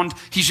gets found.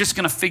 He's just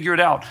going to figure it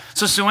out.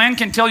 So Suanne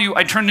can tell you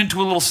I turned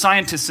into a little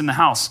scientist in the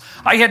house.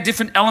 I had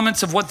different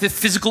elements of what the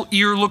physical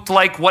ear looked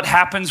like, what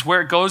happens,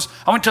 where it goes.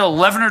 I went to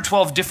 11 or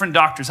 12 different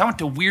doctors. I went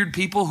to weird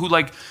people who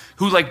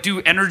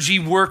do energy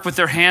work with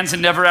their hands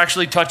and never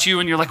actually touch you.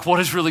 And you're like, what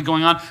is really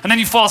going on? And then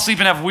you fall asleep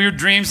and have weird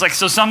dreams. Like,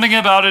 so something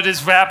about it is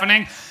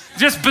happening.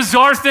 Just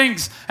bizarre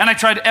things. And I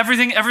tried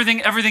everything.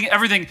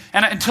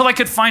 And until I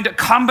could find a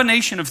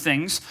combination of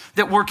things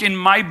that work in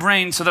my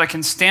brain so that I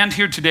can stand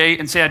here today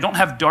and say, I don't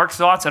have dark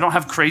thoughts. I don't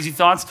have crazy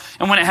thoughts.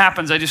 And when it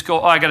happens, I just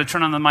go, I got to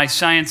turn on my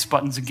science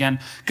buttons again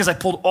because I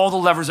pulled all the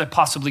levers I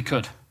possibly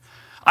could.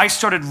 I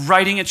started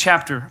writing a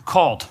chapter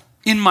called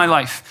In My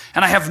Life.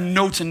 And I have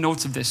notes and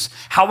notes of this.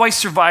 How I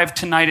survived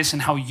tinnitus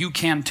and how you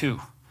can too.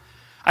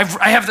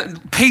 I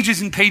have pages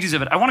and pages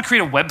of it. I want to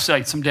create a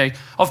website someday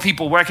of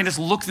people where I can just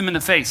look them in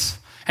the face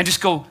and just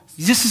go,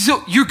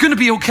 you're going to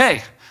be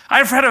okay.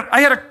 I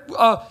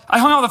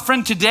hung out with a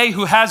friend today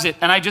who has it,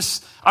 and I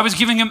was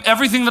giving him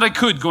everything that I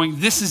could, going,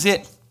 this is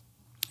it.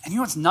 And you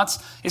know what's nuts?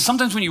 Is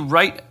sometimes when you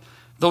write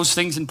those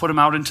things and put them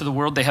out into the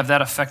world, they have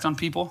that effect on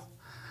people.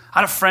 I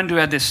had a friend who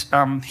had this,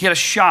 he had a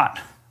shot,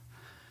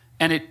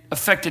 and it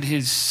affected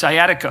his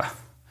sciatica.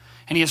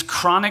 And he has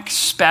chronic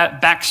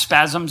back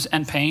spasms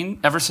and pain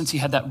ever since he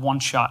had that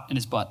one shot in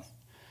his butt.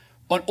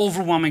 An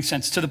overwhelming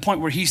sense to the point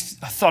where he's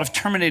thought of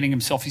terminating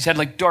himself. He's had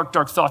like dark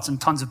thoughts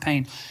and tons of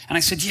pain. And I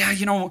said,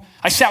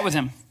 I sat with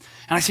him.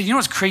 And I said,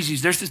 what's crazy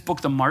is there's this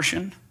book, The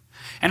Martian.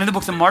 And in the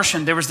book, The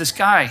Martian, there was this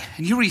guy.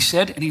 And you know what he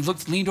said? And he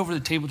leaned over the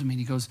table to me and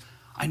he goes,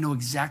 I know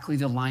exactly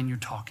the line you're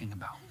talking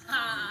about.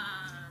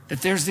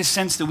 That there's this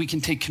sense that we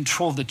can take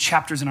control of the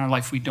chapters in our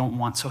life we don't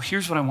want. So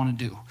here's what I want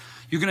to do.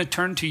 You're going to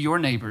turn to your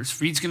neighbors.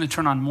 Reed's going to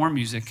turn on more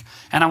music.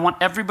 And I want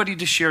everybody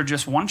to share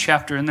just one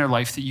chapter in their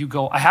life that you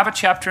go, I have a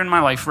chapter in my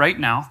life right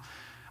now.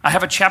 I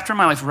have a chapter in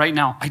my life right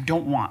now I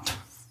don't want.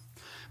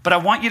 But I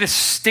want you to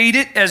state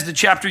it as the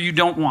chapter you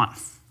don't want.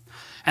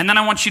 And then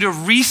I want you to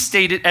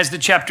restate it as the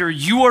chapter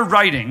you are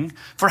writing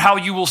for how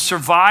you will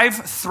survive,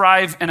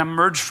 thrive, and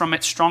emerge from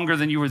it stronger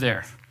than you were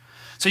there.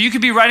 So you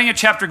could be writing a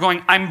chapter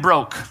going, I'm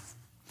broke.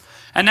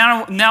 And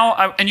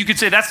and you could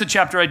say, that's the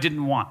chapter I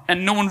didn't want.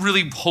 And no one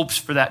really hopes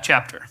for that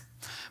chapter.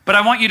 But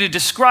I want you to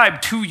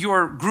describe to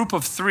your group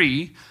of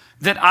 3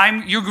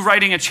 that you're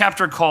writing a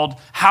chapter called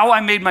How I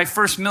Made My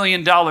First $1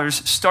 Million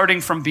Starting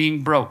from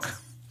Being Broke.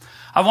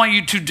 I want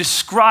you to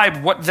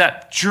describe what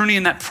that journey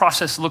and that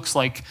process looks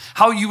like.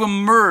 How you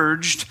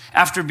emerged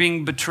after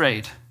being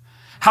betrayed.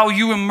 How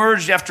you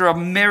emerged after a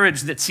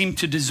marriage that seemed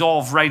to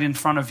dissolve right in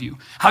front of you.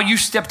 How you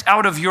stepped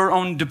out of your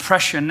own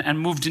depression and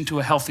moved into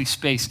a healthy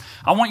space.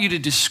 I want you to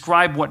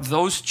describe what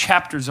those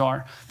chapters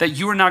are that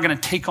you are now going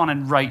to take on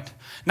and write.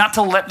 Not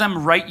to let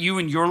them write you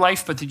in your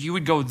life, but that you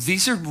would go,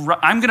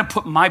 I'm going to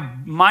put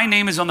my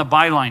name is on the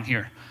byline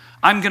here.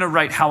 I'm going to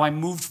write how I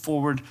moved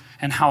forward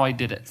and how I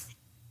did it.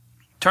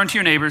 Turn to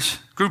your neighbors,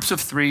 groups of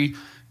 3,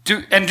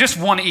 and just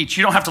one each.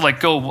 You don't have to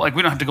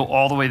we don't have to go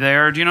all the way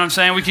there. Do you know what I'm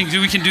saying? We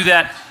can do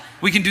that.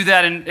 We can do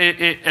that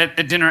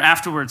at dinner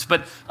afterwards.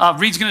 But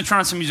Reed's going to turn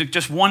on some music,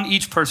 just one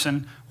each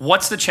person.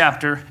 What's the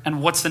chapter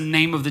and what's the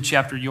name of the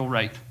chapter you'll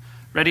write?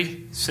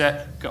 Ready,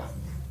 set, go.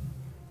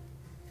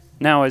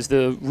 Now, as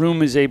the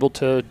room is able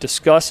to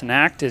discuss and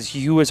act as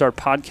you as our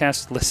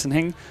podcast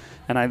listening,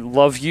 and I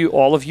love you,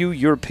 all of you,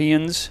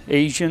 Europeans,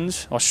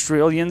 Asians,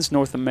 Australians,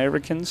 North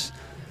Americans,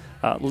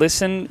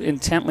 listen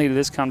intently to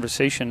this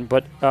conversation,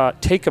 but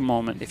take a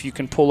moment. If you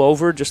can pull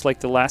over, just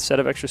like the last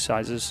set of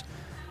exercises,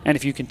 and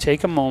if you can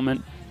take a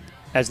moment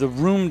as the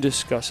room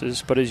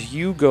discusses, but as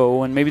you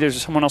go, and maybe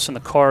there's someone else in the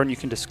car and you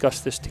can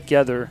discuss this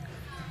together,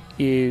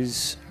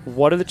 is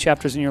what are the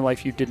chapters in your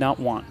life you did not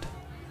want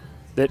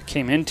that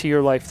came into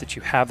your life that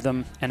you have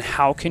them, and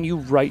how can you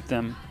write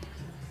them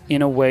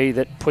in a way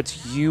that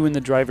puts you in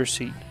the driver's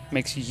seat,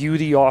 makes you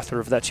the author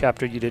of that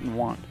chapter you didn't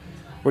want,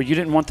 where you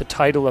didn't want the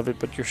title of it,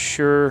 but you're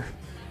sure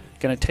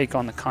going to take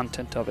on the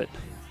content of it.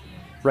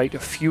 Write a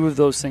few of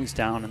those things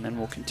down, and then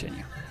we'll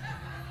continue.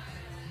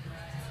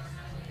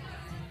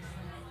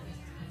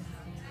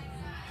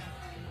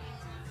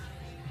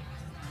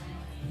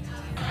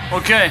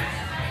 Okay.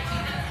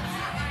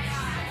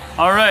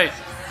 All right.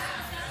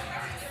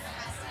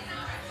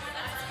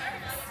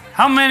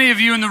 How many of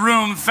you in the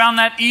room found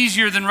that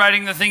easier than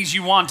writing the things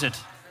you wanted?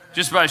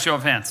 Just by a show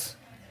of hands.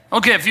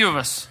 Okay, a few of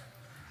us.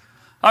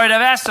 All right,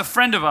 I've asked a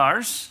friend of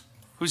ours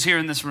who's here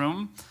in this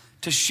room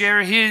to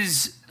share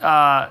his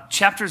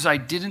chapters I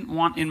didn't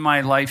want in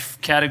my life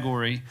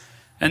category.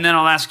 And then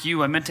I'll ask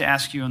you, I meant to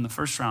ask you in the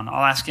first round,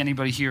 I'll ask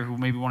anybody here who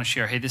maybe want to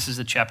share, hey, this is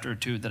a chapter or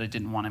 2 that I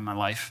didn't want in my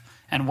life.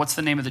 And what's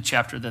the name of the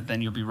chapter that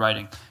then you'll be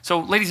writing? So,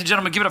 ladies and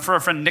gentlemen, give it up for our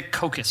friend Nick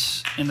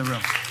Kokis in the room.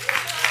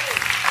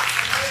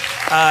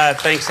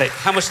 Thanks.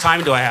 How much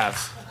time do I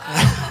have?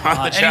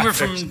 Anywhere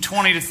from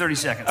 20 to 30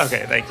 seconds.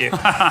 Okay, thank you.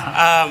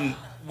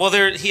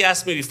 Well, he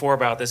asked me before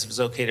about this, if it's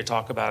okay to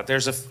talk about it.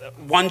 There's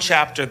one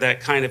chapter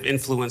that kind of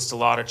influenced a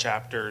lot of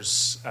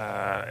chapters,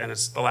 and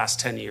it's the last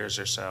 10 years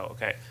or so.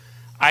 Okay.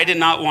 I did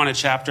not want a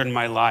chapter in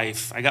my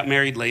life. I got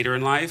married later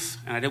in life,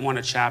 and I didn't want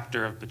a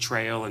chapter of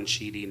betrayal and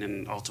cheating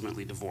and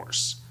ultimately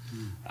divorce.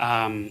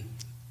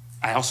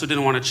 I also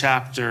didn't want a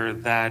chapter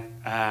that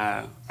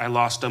I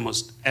lost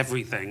almost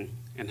everything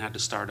and had to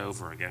start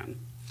over again.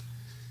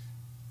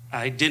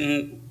 I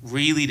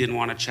really didn't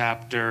want a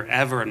chapter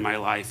ever in my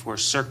life where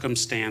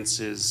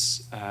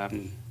circumstances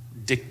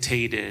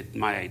dictated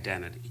my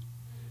identity,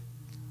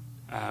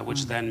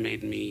 which then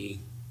made me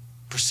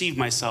perceive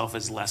myself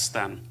as less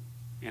than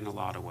in a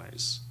lot of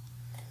ways.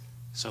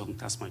 So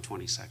that's my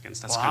 20 seconds.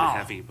 That's kind of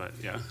heavy, but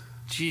yeah.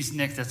 Geez,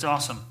 Nick, that's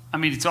awesome. I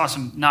mean, it's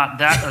awesome. Not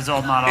that is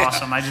all not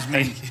awesome. I just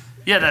mean,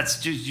 yeah,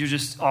 you're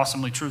just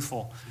awesomely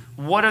truthful.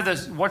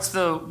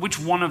 Which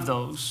one of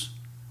those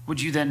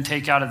would you then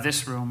take out of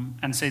this room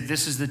and say,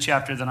 this is the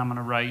chapter that I'm going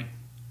to write,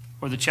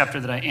 or the chapter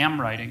that I am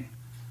writing,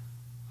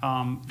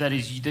 that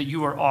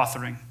you are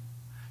authoring?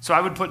 So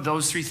I would put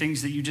those three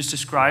things that you just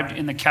described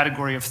in the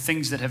category of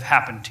things that have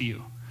happened to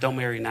you. Don't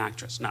marry an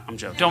actress. No, I'm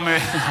joking. Don't marry.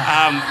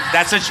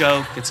 That's a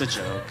joke. It's a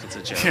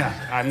joke.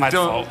 Yeah. I'm my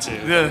fault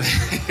too.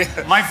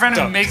 My friend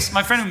who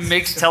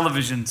makes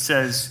television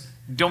says,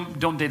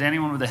 don't date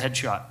anyone with a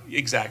headshot.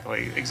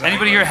 Exactly.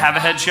 Anybody here have a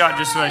headshot?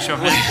 Just so I show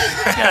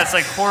hands. Yeah, it's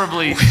like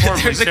horribly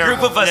There's a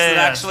terrible. group of us that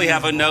actually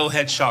have a no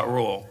headshot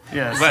rule.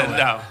 Yeah, but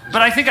no.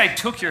 But I think I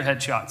took your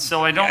headshot,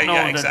 so I don't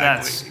know exactly.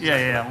 that's.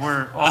 Yeah.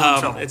 We're all in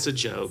trouble. It's a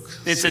joke.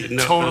 It's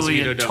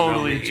totally a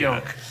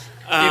joke.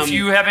 Yeah. If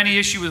you have any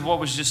issue with what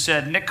was just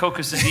said, Nick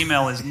Kokos'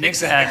 email is Nick.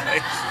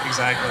 Exactly.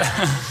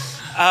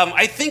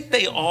 I think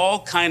they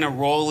all kind of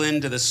roll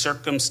into the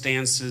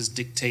circumstances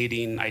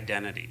dictating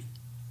identity.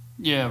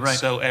 Yeah, right.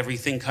 So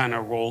everything kind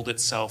of rolled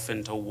itself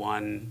into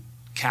one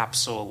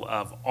capsule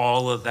of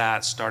all of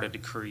that started to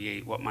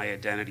create what my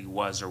identity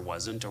was or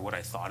wasn't, or what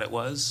I thought it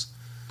was.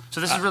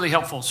 So this is really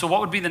helpful. So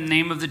what would be the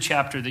name of the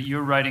chapter that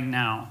you're writing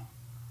now?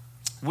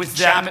 With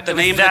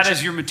that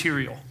as your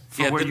material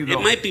for where you go.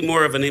 It might be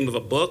more of a name of a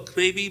book,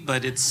 maybe,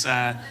 but it's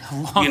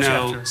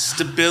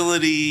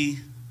stability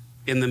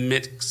in the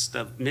midst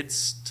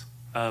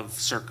of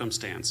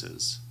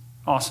circumstances.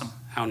 Awesome.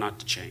 How not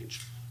to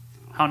change.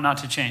 How not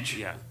to change.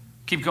 Yeah.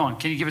 Keep going.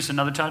 Can you give us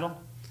another title?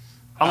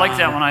 I like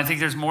that one. I think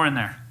there's more in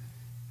there.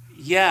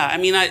 Yeah, I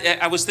mean,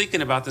 I was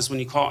thinking about this when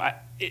you call.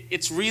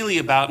 It's really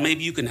about,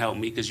 maybe you can help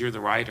me because you're the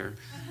writer.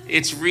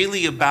 It's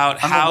really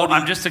about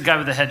I'm just a guy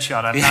with a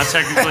headshot. I'm not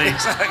technically,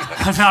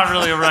 I'm not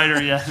really a writer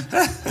yet.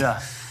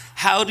 Yeah.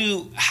 How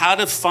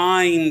to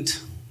find,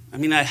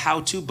 a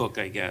how-to book,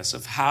 I guess,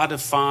 of how to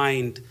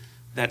find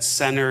that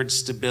centered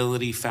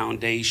stability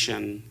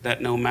foundation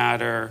that no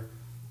matter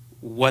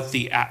what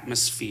the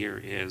atmosphere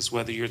is,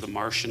 whether you're the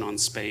Martian on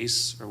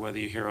space or whether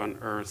you're here on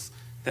Earth,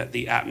 that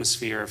the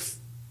atmosphere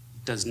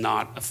does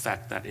not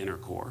affect that inner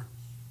core.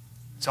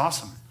 It's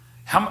awesome.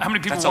 How many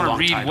people want to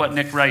read what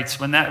Nick writes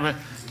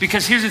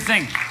because here's the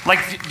thing,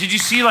 like, did you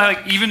see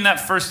even that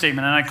first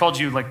statement, and I called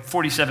you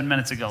 47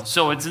 minutes ago,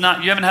 so it's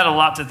not, you haven't had a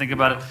lot to think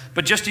about it,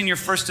 but just in your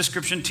first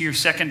description to your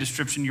second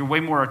description, you're way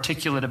more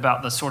articulate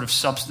about the sort of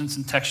substance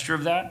and texture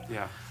of that.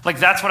 Yeah.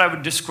 That's what I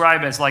would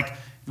describe as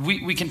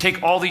we can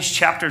take all these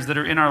chapters that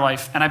are in our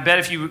life, and I bet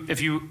if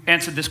you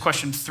answered this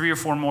question 3 or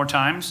 4 more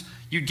times,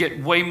 you'd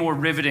get way more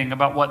riveting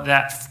about what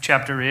that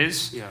chapter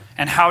is,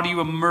 and how do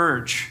you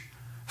emerge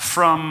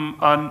from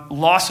a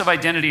loss of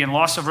identity and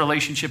loss of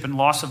relationship and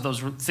loss of those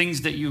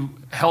things that you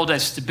held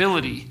as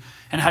stability,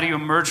 and how do you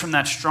emerge from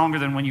that stronger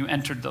than when you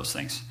entered those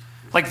things?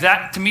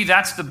 That, to me,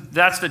 that's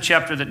the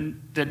chapter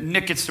that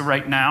Nick gets to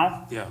write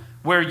now,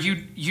 where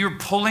you're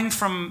pulling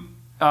from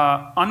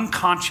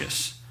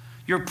unconscious.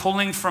 You're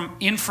pulling from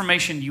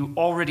information you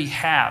already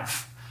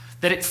have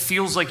that it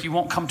feels like you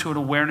won't come to an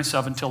awareness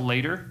of until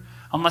later,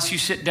 unless you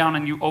sit down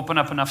and you open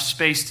up enough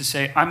space to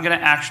say, I'm going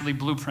to actually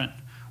blueprint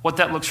what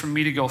that looks for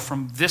me to go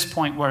from this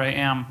point where I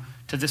am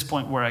to this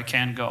point where I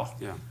can go.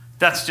 Yeah.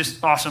 That's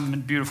just awesome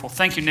and beautiful.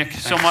 Thank you, Nick,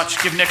 so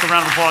much. Give Nick a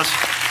round of applause.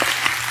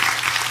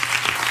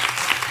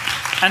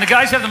 And the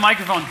guys have the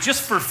microphone.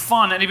 Just for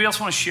fun, anybody else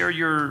want to share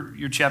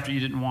your chapter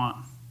you didn't want? I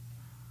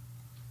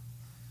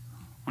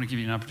want to give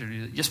you an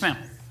opportunity. Yes, ma'am.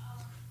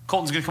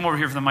 Colton's going to come over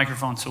here for the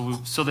microphone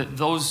so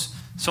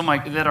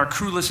that our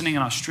crew listening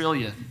in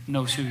Australia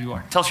knows who you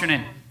are. Tell us your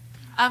name.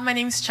 My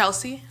name's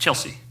Chelsea.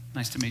 Chelsea,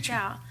 nice to meet you.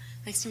 Yeah,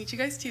 nice to meet you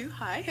guys too.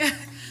 Hi.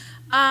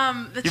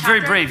 You're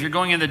very brave. You're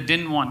going in the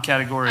didn't want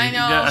category. I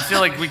know. I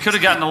feel like we could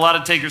have gotten a lot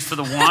of takers for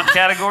the want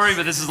category,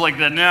 but this is like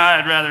the no,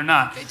 I'd rather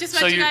not. It just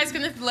meant you guys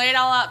going to lay it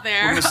all out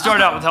there. We're going to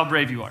start out with how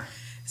brave you are.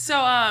 So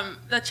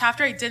the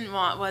chapter I didn't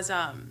want was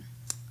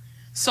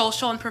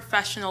social and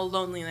professional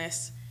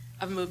loneliness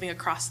of moving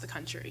across the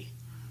country.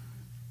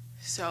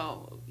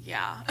 So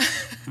yeah,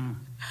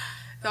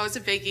 that was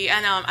a biggie.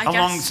 And How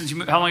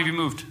long have you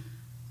moved?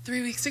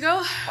 3 weeks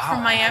ago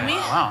from Miami.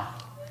 Wow.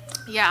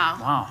 Yeah.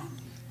 Wow.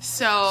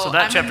 So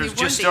that chapter is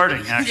just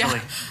starting, actually.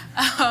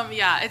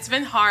 Yeah, it's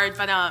been hard,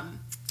 but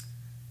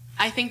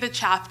I think the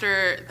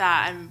chapter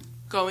that I'm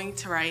going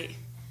to write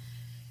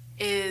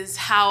is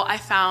how I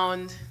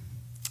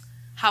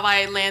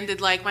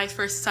landed my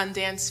first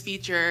Sundance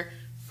feature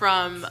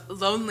from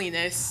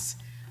loneliness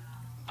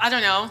I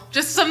don't know,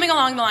 just something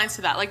along the lines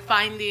to that, like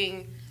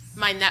finding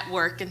my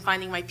network and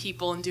finding my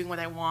people and doing what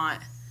I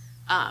want.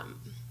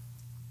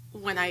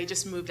 When I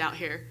just moved out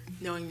here,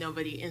 knowing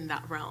nobody in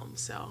that realm,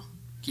 so.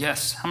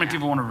 Yes. How many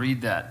people want to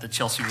read that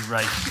Chelsea would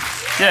write?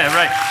 Yeah,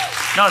 right.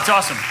 No, it's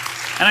awesome.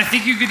 And I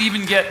think you could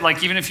even get,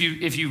 like, even if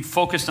you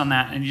focused on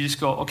that and you just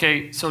go,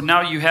 okay, so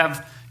now you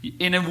have,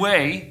 in a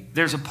way,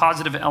 there's a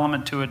positive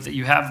element to it that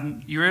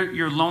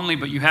you're lonely,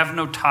 but you have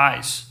no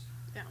ties.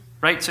 Yeah.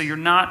 Right? So you're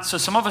not, so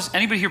some of us,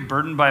 anybody here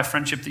burdened by a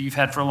friendship that you've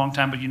had for a long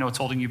time, but you know it's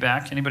holding you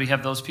back? Anybody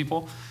have those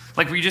people?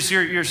 Like where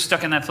you're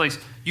stuck in that place.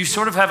 You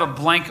sort of have a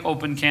blank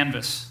open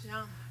canvas.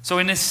 Yeah. So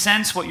in a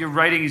sense, what you're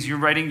writing is you're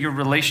writing your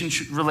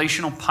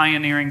relational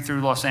pioneering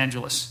through Los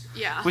Angeles.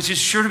 Yeah. Which is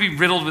sure to be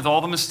riddled with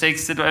all the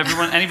mistakes that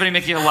anybody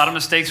making a lot of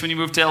mistakes when you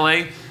move to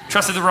LA?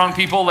 Trusted the wrong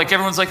people? Like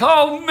everyone's like,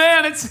 oh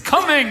man, it's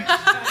coming.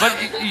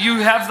 But you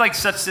have like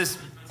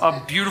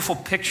a beautiful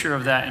picture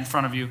of that in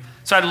front of you.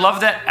 So I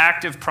love that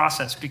active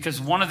process, because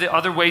one of the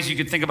other ways you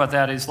could think about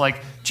that is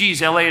like,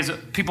 geez, LA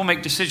people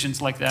make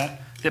decisions like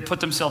that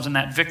put themselves in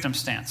that victim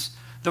stance.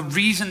 The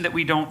reason that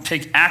we don't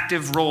take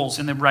active roles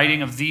in the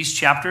writing of these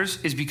chapters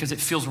is because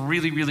it feels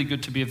really, really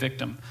good to be a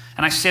victim.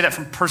 And I say that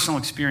from personal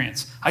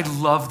experience. I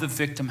love the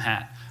victim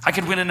hat. I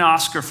could win an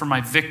Oscar for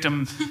my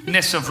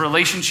victimness of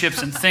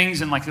relationships and things,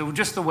 and like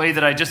just the way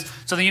that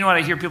so then you know what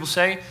I hear people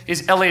say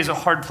is LA is a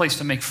hard place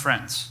to make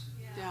friends.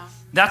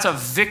 That's a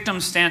victim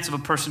stance of a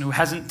person who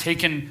hasn't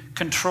taken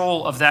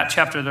control of that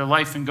chapter of their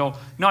life and go,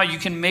 no, you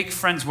can make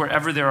friends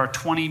wherever there are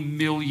 20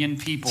 million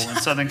people in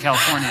Southern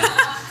California.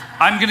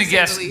 I'm going to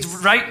guess,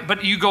 right?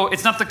 But you go,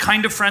 it's not the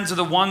kind of friends are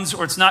the ones,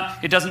 or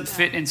it doesn't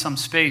fit in some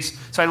space.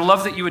 So I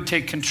love that you would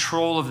take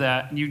control of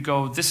that and you'd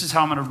go, this is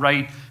how I'm going to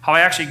write, how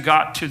I actually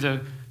got to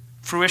the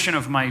fruition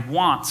of my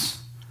wants,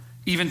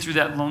 even through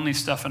that lonely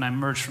stuff, and I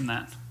emerged from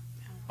that.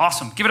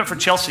 Awesome. Give it up for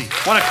Chelsea.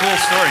 What a cool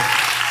story.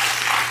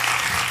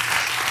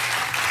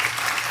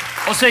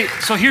 I'll say,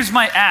 so here's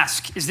my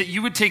ask, is that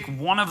you would take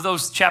one of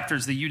those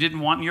chapters that you didn't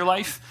want in your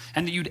life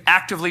and that you'd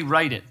actively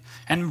write it.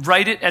 And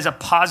write it as a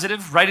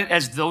positive, write it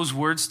as those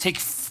words,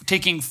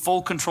 taking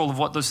full control of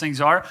what those things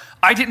are.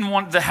 I didn't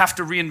want to have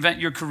to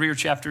reinvent your career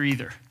chapter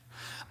either.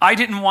 I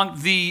didn't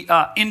want the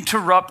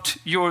interrupt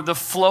the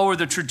flow or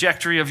the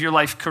trajectory of your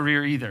life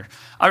career either,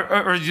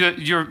 or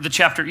the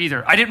chapter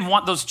either. I didn't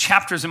want those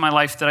chapters in my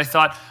life that I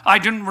thought I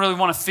didn't really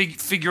want to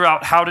figure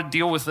out how to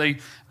deal with a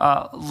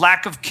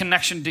lack of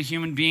connection to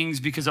human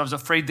beings because I was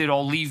afraid they'd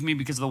all leave me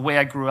because of the way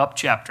I grew up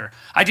chapter.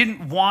 I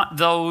didn't want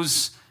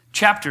those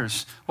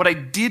chapters. What I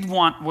did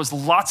want was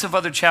lots of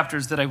other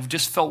chapters that I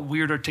just felt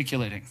weird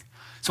articulating.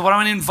 So what I'm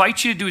going to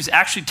invite you to do is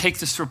actually take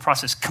this through a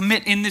process.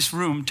 Commit in this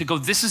room to go,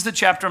 this is the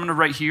chapter I'm going to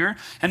write here.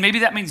 And maybe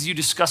that means you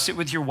discuss it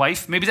with your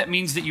wife. Maybe that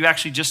means that you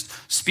actually just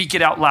speak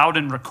it out loud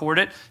and record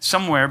it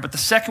somewhere. But the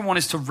second one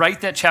is to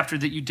write that chapter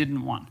that you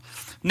didn't want.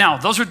 Now,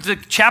 those are the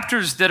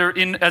chapters that are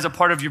in as a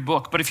part of your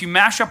book. But if you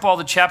mash up all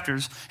the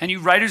chapters, and you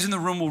writers in the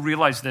room will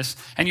realize this,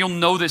 and you'll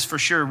know this for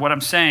sure, what I'm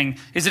saying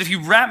is that if you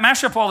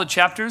mash up all the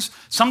chapters,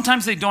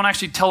 sometimes they don't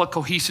actually tell a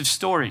cohesive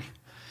story.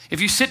 If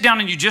you sit down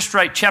and you just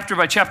write chapter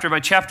by chapter by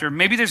chapter,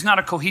 maybe there's not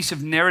a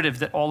cohesive narrative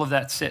that all of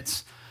that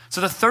sits.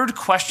 So the third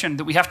question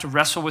that we have to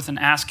wrestle with and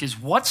ask is,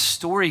 what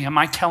story am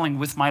I telling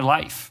with my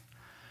life?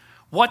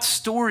 What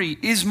story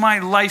is my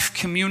life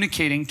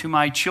communicating to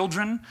my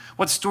children?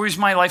 What story is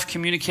my life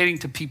communicating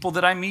to people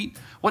that I meet?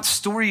 What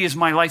story is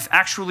my life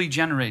actually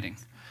generating?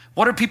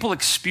 What are people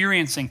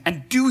experiencing?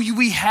 And do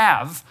we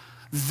have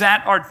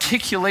that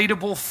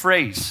articulatable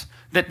phrase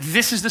that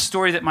this is the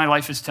story that my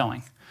life is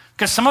telling?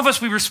 Because some of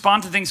us, we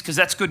respond to things because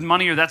that's good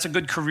money, or that's a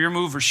good career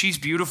move, or she's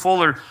beautiful,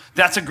 or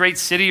that's a great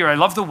city, or I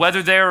love the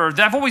weather there, or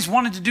I've always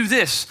wanted to do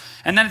this.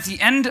 And then at the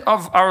end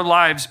of our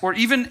lives, or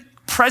even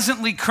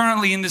presently,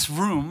 currently in this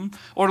room,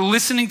 or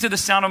listening to the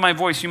sound of my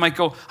voice, you might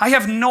go, I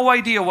have no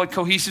idea what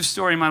cohesive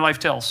story my life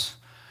tells.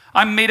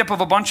 I'm made up of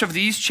a bunch of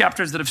these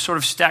chapters that have sort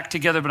of stacked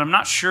together, but I'm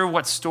not sure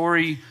what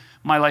story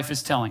my life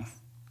is telling.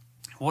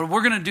 What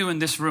we're going to do in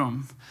this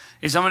room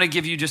is I'm going to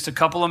give you just a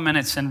couple of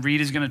minutes, and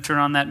Reed is going to turn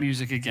on that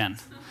music again.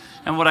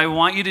 And what I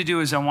want you to do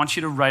is I want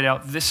you to write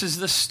out, this is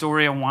the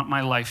story I want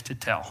my life to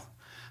tell.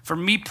 For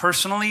me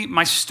personally,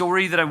 my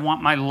story that I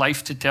want my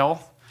life to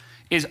tell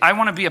is I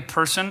want to be a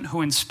person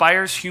who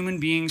inspires human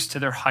beings to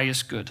their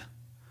highest good.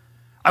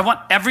 I want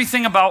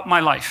everything about my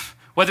life,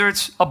 whether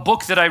it's a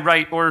book that I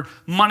write, or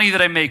money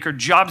that I make, or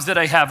jobs that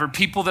I have, or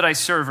people that I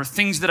serve, or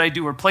things that I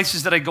do, or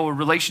places that I go, or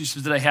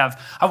relationships that I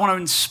have. I want to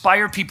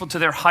inspire people to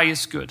their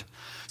highest good.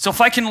 So if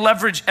I can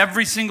leverage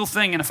every single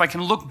thing, and if I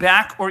can look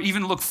back or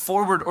even look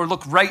forward or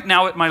look right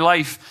now at my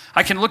life,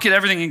 I can look at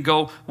everything and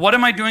go, what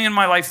am I doing in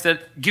my life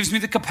that gives me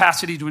the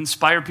capacity to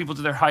inspire people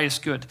to their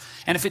highest good?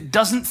 And if it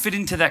doesn't fit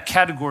into that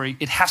category,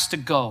 it has to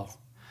go.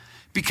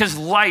 Because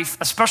life,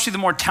 especially the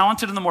more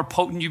talented and the more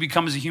potent you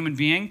become as a human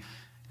being,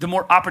 the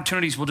more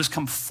opportunities will just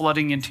come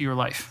flooding into your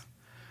life.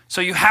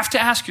 So you have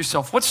to ask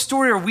yourself, what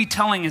story are we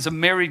telling as a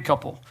married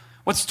couple?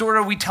 What story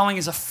are we telling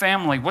as a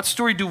family? What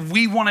story do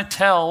we want to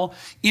tell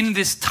in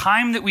this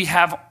time that we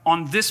have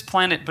on this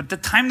planet, but the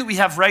time that we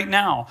have right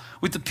now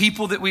with the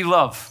people that we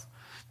love?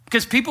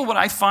 Because people, what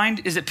I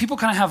find is that people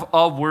kind of have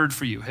a word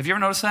for you. Have you ever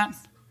noticed that?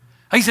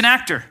 Oh, he's an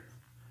actor.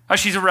 Oh,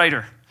 she's a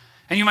writer.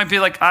 And you might be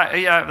like,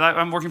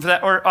 I'm working for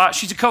that. Or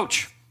she's a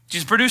coach.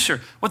 She's a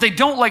producer. What they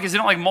don't like is they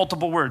don't like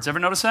multiple words. Ever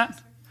notice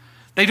that?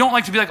 They don't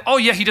like to be like, oh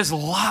yeah, he does a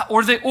lot.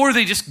 Or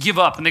they just give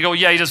up and they go,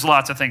 yeah, he does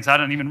lots of things. I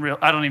don't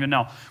even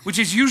know. Which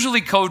is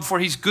usually code for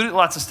he's good at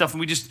lots of stuff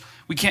and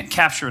we can't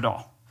capture it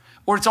all.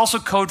 Or it's also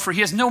code for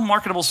he has no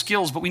marketable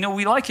skills, but we know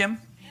we like him.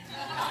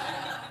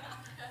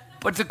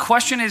 But the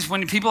question is,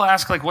 when people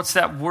ask, like, what's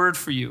that word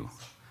for you?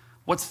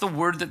 What's the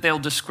word that they'll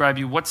describe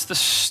you? What's the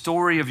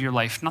story of your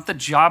life? Not the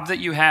job that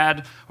you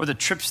had or the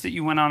trips that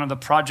you went on or the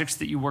projects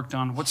that you worked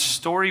on. What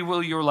story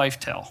will your life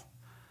tell?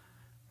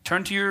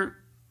 Turn to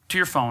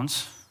your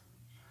phones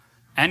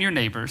and your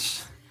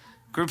neighbors,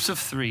 groups of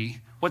 3.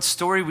 What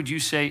story would you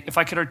say, if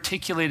I could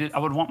articulate it, I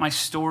would want my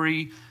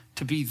story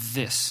to be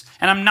this?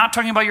 And I'm not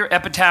talking about your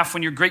epitaph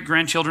when your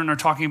great-grandchildren are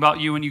talking about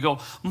you and you go,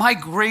 my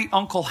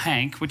great-uncle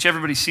Hank, which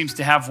everybody seems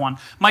to have one,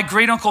 my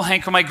great-uncle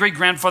Hank or my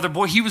great-grandfather,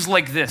 boy, he was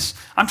like this.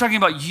 I'm talking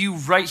about you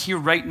right here,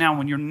 right now,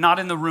 when you're not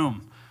in the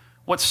room.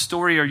 What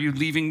story are you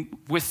leaving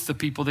with the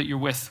people that you're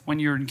with when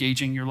you're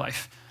engaging your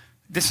life?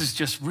 This is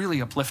just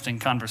really uplifting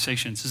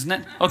conversations, isn't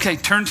it? Okay,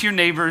 turn to your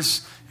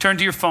neighbors, turn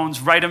to your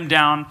phones, write them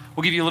down.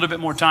 We'll give you a little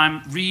bit more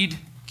time. Read,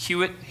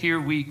 cue it,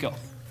 here we go.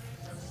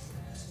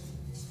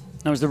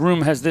 Now, as the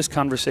room has this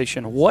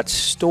conversation, what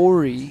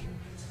story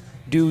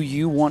do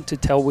you want to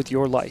tell with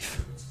your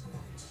life?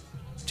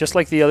 Just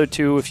like the other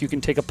two, if you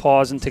can take a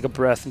pause and take a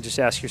breath and just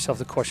ask yourself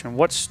the question,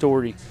 what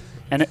story?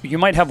 And you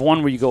might have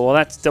one where you go, well,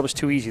 that was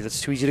too easy.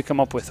 That's too easy to come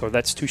up with, or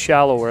that's too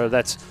shallow, or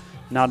that's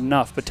not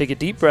enough. But take a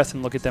deep breath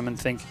and look at them and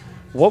think,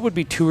 what would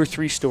be 2 or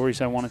 3 stories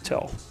I want to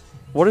tell?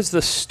 What is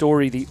the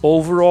story, the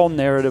overall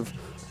narrative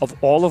of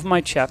all of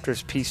my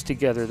chapters pieced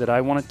together that I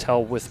want to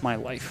tell with my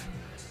life?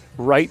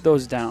 Write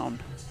those down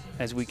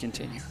as we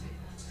continue.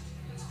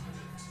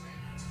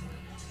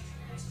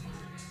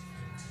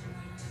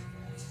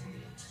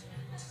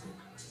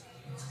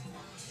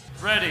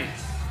 Ready?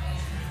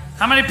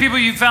 How many people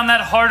you found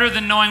that harder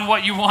than knowing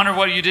what you want or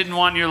what you didn't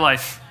want in your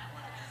life?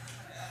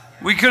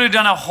 We could have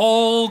done a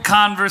whole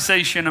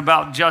conversation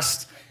about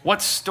just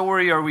what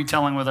story are we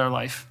telling with our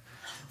life.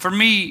 For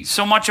me,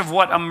 so much of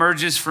what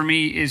emerges for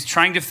me is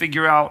trying to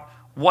figure out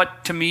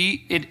what, to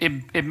me,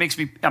 it makes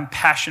me, I'm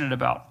passionate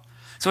about.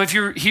 So if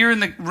you're here in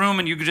the room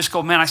and you could just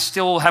go, man, I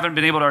still haven't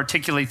been able to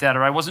articulate that,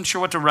 or I wasn't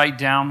sure what to write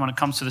down when it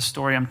comes to the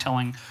story I'm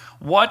telling,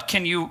 what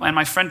can you, and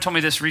my friend told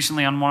me this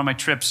recently on one of my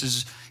trips,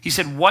 is he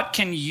said, what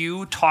can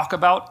you talk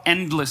about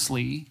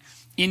endlessly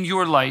in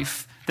your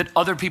life that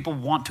other people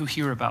want to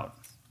hear about?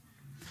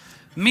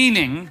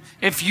 Meaning,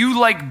 if you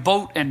like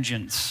boat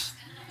engines,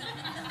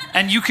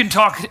 and you can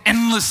talk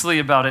endlessly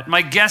about it,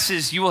 my guess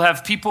is you will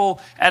have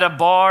people at a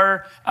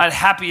bar at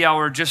happy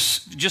hour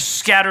just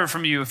scatter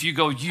from you if you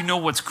go, you know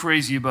what's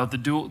crazy about the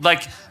dual,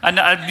 like, and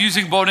I'm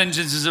using boat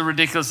engines as a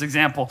ridiculous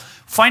example.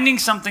 Finding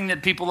something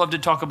that people love to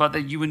talk about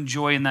that you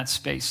enjoy in that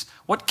space.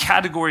 What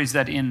category is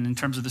that in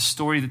terms of the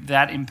story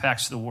that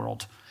impacts the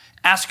world?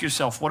 Ask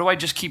yourself, what do I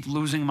just keep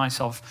losing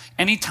myself?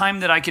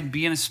 Anytime that I can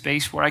be in a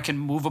space where I can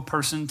move a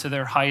person to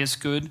their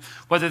highest good,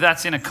 whether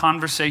that's in a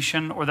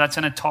conversation or that's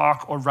in a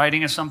talk or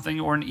writing something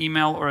or an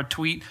email or a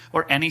tweet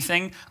or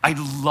anything, I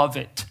love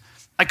it.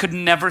 I could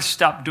never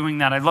stop doing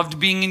that. I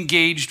loved being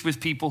engaged with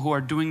people who are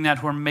doing that,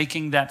 who are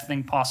making that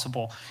thing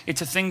possible.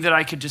 It's a thing that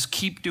I could just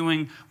keep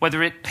doing,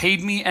 whether it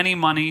paid me any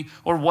money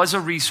or was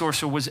a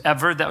resource or was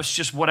ever. That was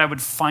just what I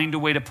would find a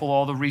way to pull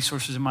all the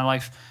resources in my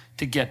life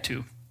to get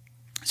to.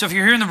 So if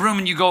you're here in the room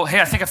and you go, hey,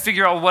 I think I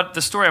figure out what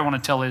the story I want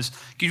to tell is,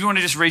 you want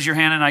to just raise your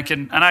hand and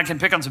I can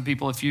pick on some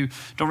people if you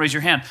don't raise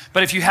your hand.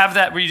 But if you have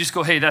that where you just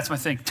go, hey, that's my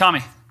thing.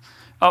 Tommy,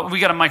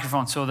 we got a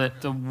microphone so that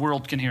the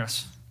world can hear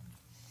us.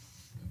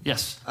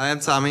 Yes. I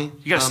am Tommy.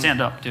 You got to stand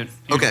up, dude.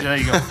 Okay. There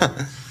you go.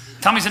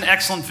 Tommy's an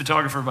excellent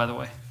photographer, by the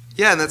way.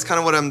 Yeah, and that's kind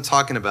of what I'm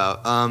talking about.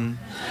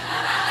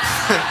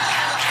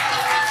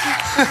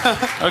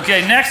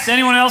 Okay, next.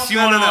 Anyone else you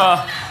want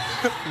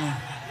to...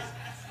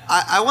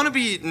 I want to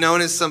be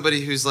known as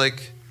somebody who's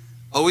like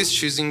always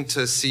choosing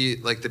to see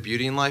like the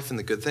beauty in life and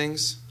the good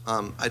things.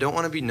 I don't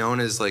want to be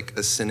known as like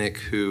a cynic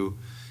who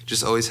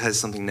just always has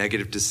something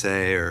negative to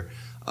say, or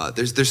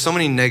there's so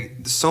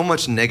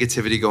much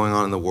negativity going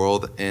on in the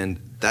world, and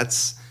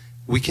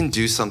we can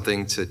do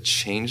something to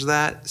change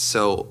that.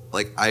 So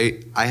like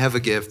I have a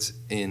gift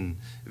in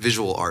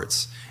visual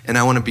arts, and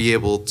I want to be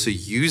able to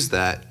use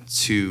that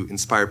to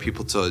inspire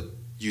people to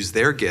use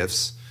their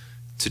gifts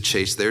to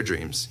chase their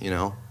dreams, you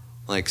know?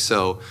 Like,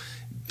 so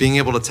being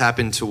able to tap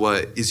into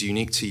what is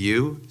unique to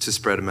you to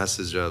spread a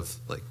message of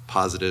like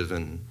positive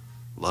and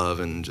love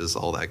and just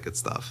all that good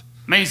stuff.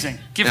 Amazing.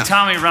 Give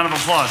Tommy a round of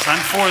applause. I'm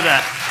for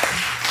that.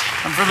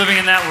 I'm for living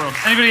in that world.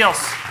 Anybody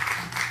else?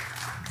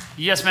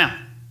 Yes, ma'am.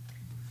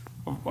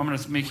 I'm going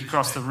to make you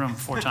cross the room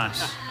 4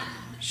 times.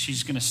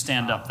 She's going to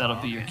stand up. That'll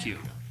be your cue.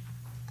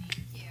 Thank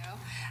you.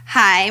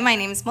 Hi, my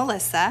name's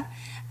Melissa.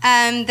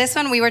 This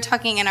one we were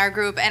talking in our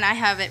group, and I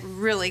have it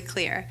really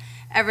clear.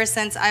 Ever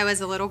since I was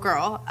a little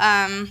girl,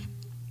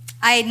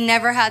 I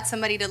never had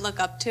somebody to look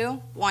up to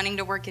wanting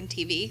to work in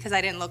TV because I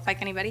didn't look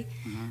like anybody.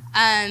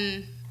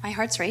 My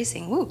heart's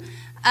racing. Woo.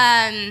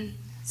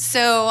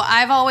 So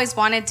I've always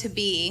wanted to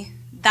be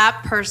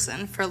that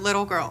person for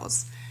little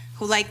girls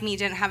who, like me,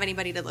 didn't have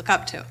anybody to look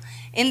up to.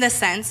 In the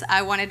sense,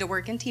 I wanted to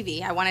work in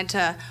TV. I wanted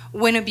to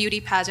win a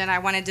beauty pageant. I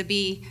wanted to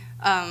be,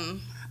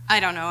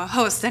 a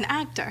host, an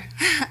actor.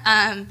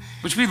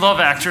 Which we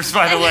love actors,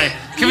 by the way.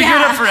 Can we give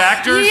it up for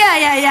actors?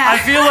 Yeah. I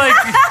feel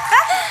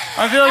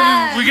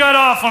like we got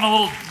off on a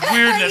little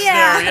weirdness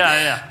there.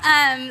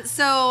 Yeah.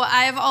 So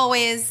I've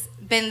always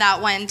been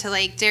that one to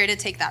like dare to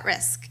take that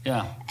risk.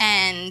 Yeah.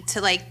 And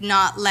to like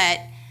not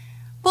let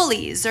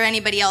bullies or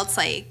anybody else,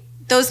 like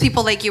those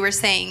people like you were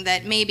saying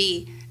that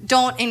maybe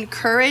don't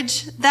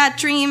encourage that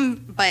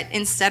dream but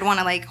instead want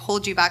to like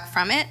hold you back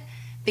from it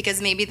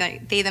because maybe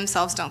they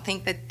themselves don't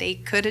think that they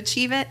could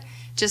achieve it,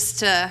 just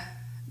to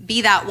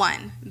be that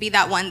one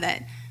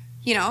that,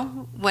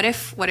 what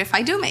if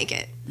I do make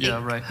it?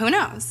 Yeah, right. Who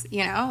knows?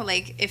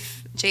 Like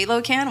if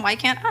J-Lo can, why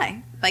can't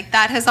I? Like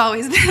that has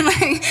always been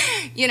like,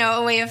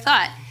 a way of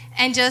thought.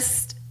 And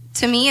just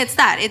to me, it's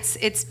that.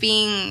 It's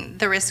being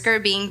the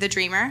risker, being the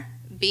dreamer,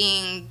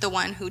 being the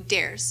one who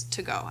dares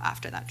to go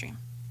after that dream.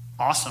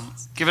 Awesome.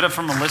 Give it up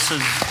for Melissa.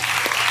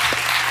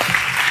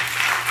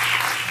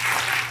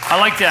 I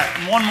like that.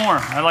 And one more.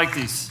 I like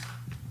these.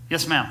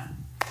 Yes, ma'am.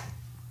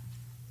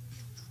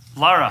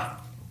 Lara.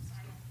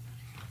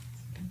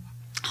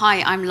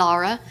 Hi, I'm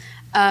Lara.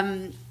 I,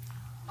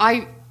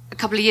 a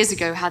couple of years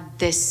ago, had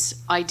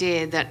this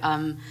idea that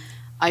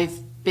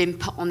I've been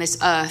put on this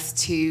earth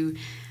to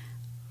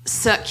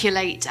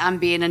circulate and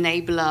be an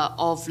enabler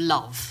of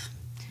love.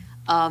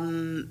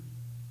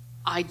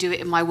 I do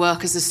it in my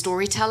work as a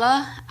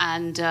storyteller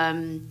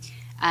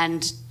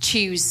and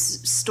choose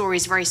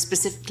stories very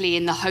specifically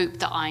in the hope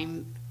that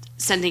I'm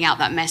sending out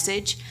that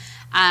message.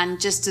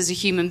 And just as a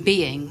human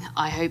being,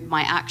 I hope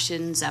my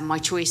actions and my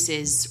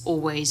choices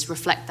always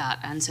reflect that.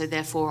 And so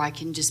therefore I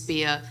can just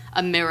be a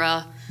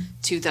mirror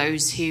to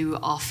those who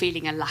are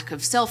feeling a lack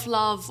of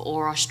self-love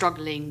or are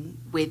struggling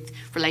with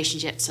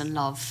relationships and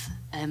love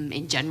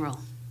in general.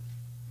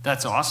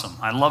 That's awesome.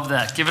 I love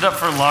that. Give it up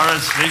for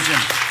Lara's vision.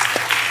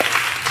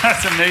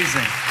 That's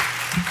amazing.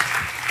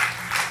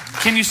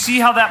 Can you see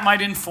how that might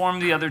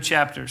inform the other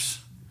chapters?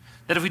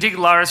 That if we take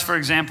Lara's, for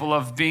example,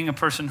 of being a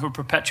person who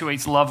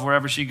perpetuates love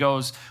wherever she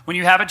goes, when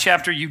you have a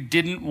chapter you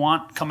didn't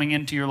want coming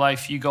into your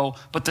life, you go,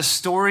 but the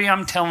story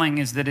I'm telling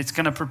is that it's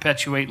going to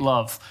perpetuate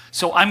love.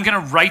 So I'm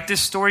going to write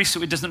this story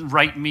so it doesn't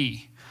write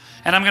me.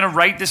 And I'm going to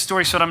write this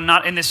story so that I'm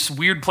not in this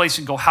weird place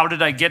and go, how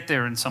did I get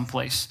there in some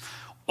place?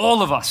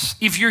 All of us,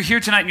 if you're here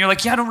tonight and you're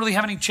like, yeah, I don't really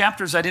have any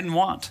chapters I didn't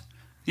want.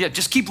 Yeah,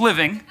 just keep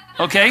living,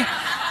 okay?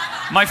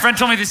 My friend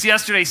told me this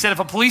yesterday. He said if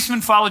a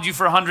policeman followed you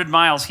for 100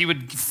 miles, he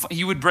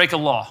would break a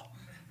law,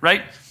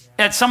 right?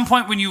 At some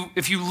point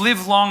if you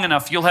live long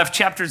enough, you'll have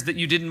chapters that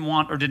you didn't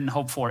want or didn't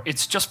hope for.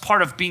 It's just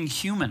part of being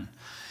human.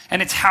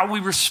 And it's how we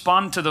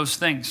respond to those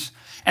things.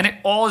 And it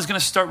all is going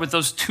to start with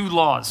those two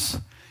laws.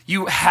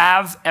 You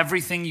have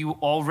everything you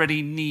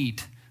already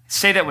need.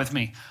 Say that with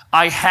me.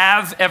 I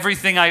have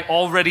everything I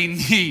already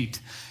need.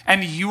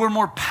 And you are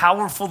more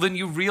powerful than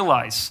you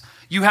realize.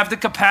 You have the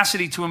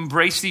capacity to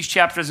embrace these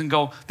chapters and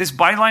go, this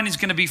byline is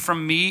going to be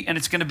from me, and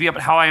it's going to be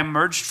about how I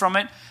emerged from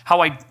it,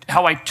 how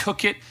I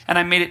took it, and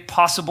I made it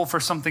possible for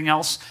something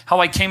else,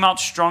 how I came out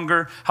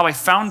stronger, how I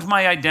found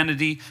my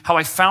identity, how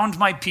I found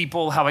my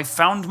people, how I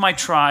found my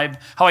tribe,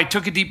 how I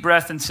took a deep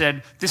breath and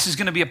said, this is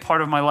going to be a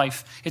part of my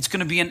life. It's going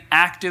to be an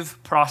active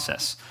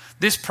process.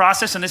 This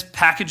process and this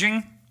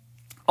packaging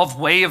of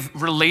way of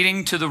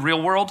relating to the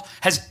real world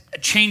has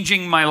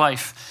changing my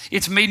life.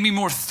 It's made me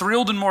more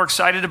thrilled and more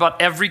excited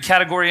about every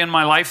category in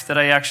my life that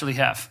I actually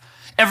have.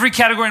 Every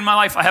category in my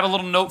life, I have a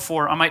little note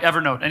for on my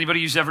Evernote. Anybody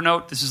use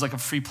Evernote? This is like a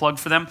free plug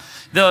for them.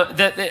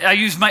 I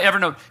use my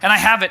Evernote, and I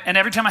have it, and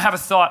every time I have a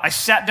thought, I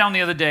sat down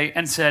the other day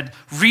and said,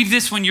 read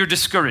this when you're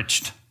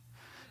discouraged.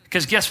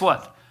 Because guess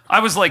what? I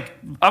was like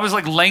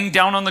laying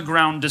down on the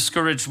ground,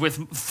 discouraged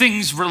with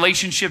things,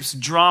 relationships,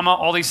 drama,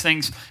 all these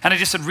things. And I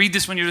just said, read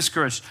this when you're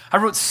discouraged. I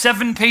wrote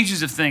 7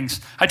 pages of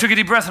things. I took a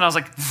deep breath and I was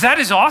like, that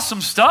is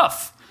awesome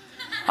stuff.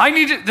 I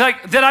needed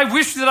that. I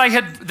wish that I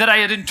had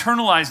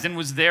internalized and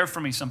was there for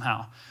me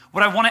somehow.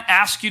 What I want to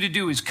ask you to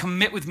do is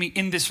commit with me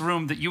in this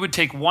room that you would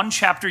take one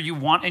chapter you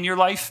want in your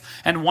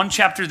life and one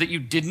chapter that you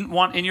didn't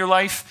want in your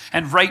life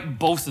and write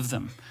both of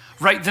them.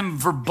 Write them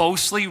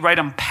verbosely, write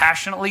them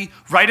passionately,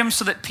 write them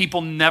so that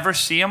people never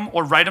see them,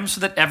 or write them so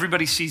that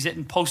everybody sees it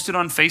and post it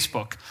on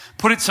Facebook.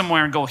 Put it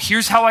somewhere and go,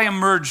 here's how I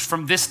emerged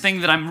from this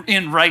thing that I'm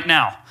in right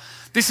now.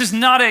 This is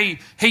not hey,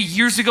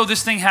 years ago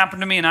this thing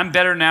happened to me and I'm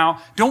better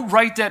now. Don't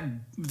write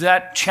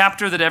that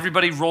chapter that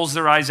everybody rolls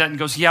their eyes at and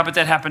goes, yeah, but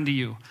that happened to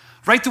you.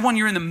 Write the one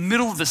you're in the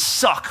middle of the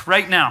suck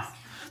right now.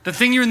 The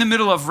thing you're in the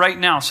middle of right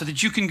now so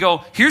that you can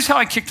go, here's how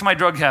I kicked my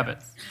drug habit.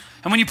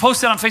 And when you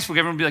post that on Facebook,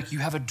 everyone will be like, you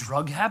have a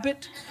drug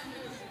habit?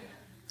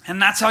 And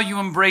that's how you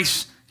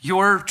embrace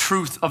your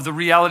truth of the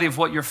reality of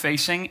what you're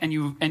facing, and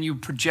you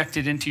project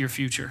it into your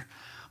future.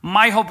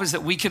 My hope is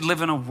that we could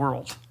live in a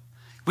world,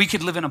 we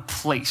could live in a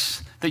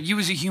place that you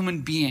as a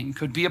human being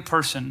could be a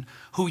person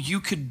who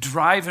you could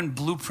drive and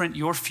blueprint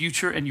your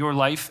future and your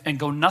life and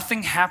go,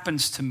 nothing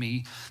happens to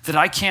me that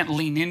I can't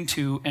lean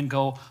into and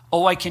go,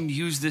 oh, I can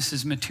use this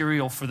as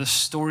material for the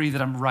story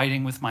that I'm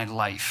writing with my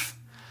life.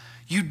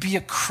 You'd be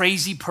a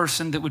crazy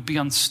person that would be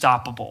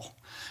unstoppable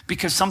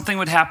because something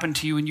would happen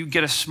to you and you'd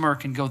get a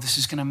smirk and go, this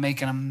is gonna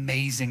make an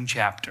amazing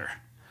chapter.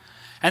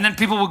 And then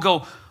people would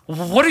go,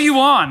 what are you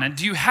on? And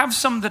do you have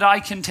some that I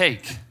can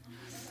take?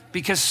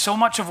 Because so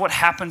much of what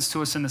happens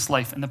to us in this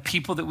life and the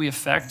people that we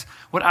affect,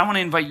 what I want to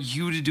invite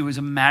you to do is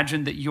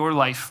imagine that your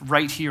life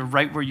right here,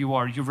 right where you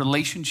are, your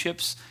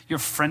relationships, your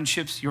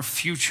friendships, your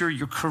future,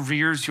 your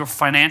careers, your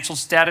financial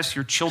status,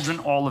 your children,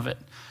 all of it.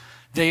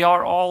 They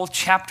are all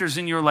chapters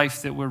in your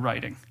life that we're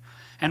writing.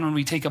 And when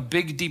we take a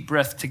big, deep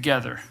breath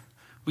together,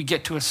 we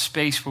get to a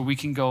space where we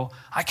can go,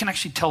 I can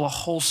actually tell a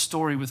whole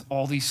story with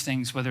all these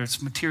things, whether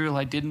it's material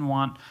I didn't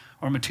want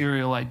or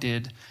material I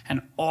did.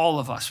 And all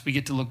of us, we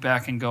get to look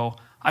back and go,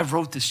 I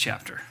wrote this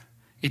chapter.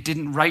 It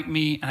didn't write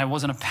me, and I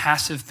wasn't a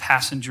passive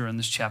passenger in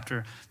this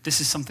chapter. This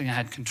is something I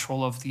had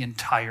control of the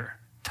entire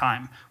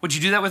time. Would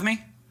you do that with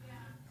me?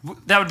 Yeah.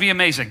 That would be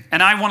amazing.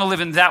 And I want to live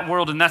in that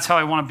world, and that's how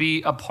I want to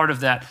be a part of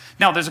that.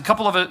 Now, there's a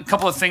couple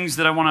of things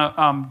that I want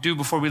to do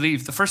before we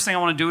leave. The first thing I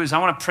want to do is I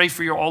want to pray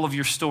for all of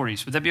your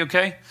stories. Would that be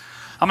okay?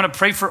 I'm going to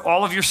pray for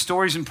all of your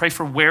stories and pray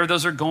for where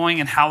those are going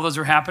and how those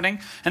are happening.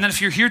 And then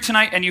if you're here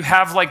tonight and you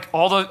have like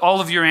all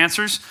of your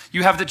answers,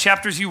 you have the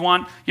chapters you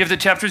want, you have the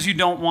chapters you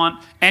don't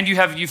want, and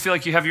you feel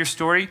like you have your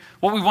story.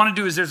 What we want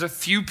to do is there's a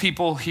few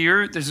people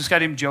here. There's this guy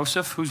named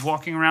Joseph who's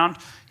walking around.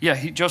 Yeah,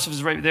 Joseph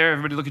is right there.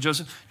 Everybody look at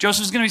Joseph.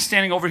 Joseph's going to be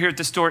standing over here at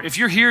this door. If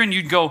you're here and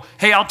you'd go,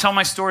 hey, I'll tell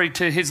my story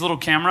to his little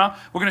camera,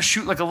 we're going to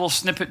shoot like a little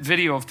snippet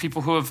video of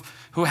people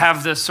who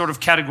have the sort of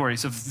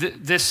categories of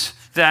this,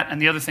 that, and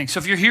the other thing. So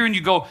if you're here and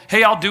you go,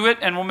 hey, I'll do it,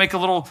 and we'll make a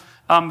little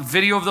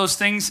video of those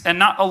things, and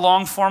not a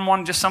long form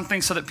one, just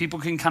something so that people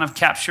can kind of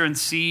capture and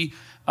see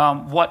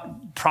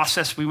what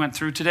process we went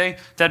through today,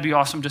 that'd be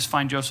awesome. Just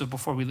find Joseph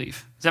before we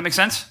leave. Does that make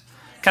sense?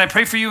 Can I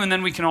pray for you, and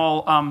then we can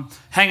all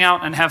hang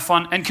out and have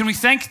fun? And can we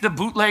thank the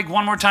Bootleg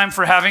one more time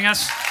for having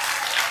us?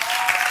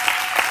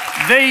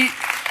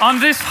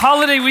 On this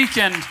holiday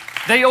weekend,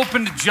 they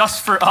opened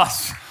just for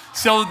us.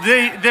 So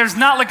there's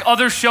not like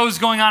other shows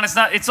going on.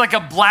 It's like a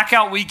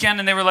blackout weekend,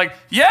 and they were like,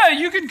 yeah,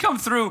 you can come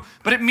through.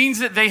 But it means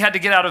that they had to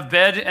get out of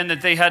bed and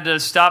that they had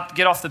to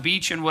get off the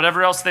beach and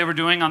whatever else they were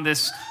doing on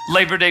this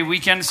Labor Day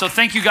weekend. So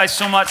thank you guys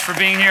so much for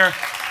being here,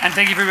 and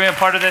thank you for being a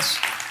part of this.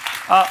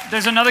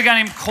 There's another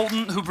guy named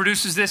Colton who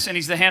produces this, and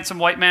he's the handsome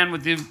white man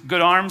with the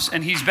good arms,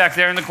 and he's back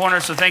there in the corner,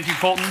 so thank you,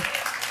 Colton.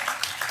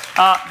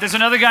 There's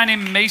another guy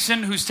named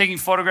Mason who's taking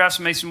photographs.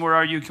 Mason, where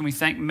are you? Can we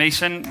thank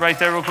Mason right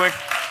there real quick?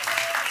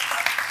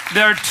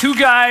 There are two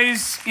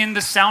guys in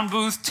the sound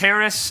booth,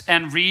 Terrace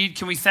and Reed.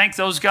 Can we thank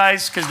those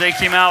guys? Because they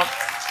came out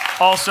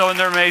also, and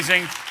they're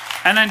amazing.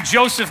 And then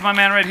Joseph, my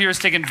man right here, is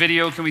taking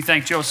video. Can we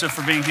thank Joseph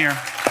for being here?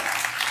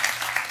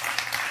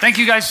 Thank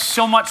you guys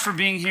so much for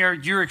being here.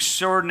 You're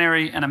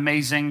extraordinary and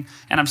amazing,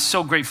 and I'm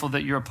so grateful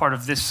that you're a part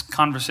of this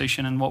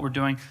conversation and what we're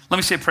doing. Let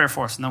me say a prayer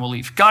for us, and then we'll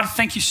leave. God,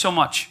 thank you so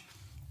much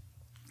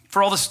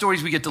for all the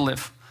stories we get to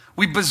live.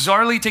 We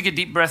bizarrely take a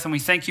deep breath, and we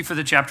thank you for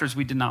the chapters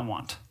we did not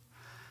want,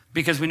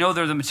 because we know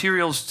they're the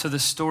materials to the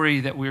story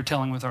that we're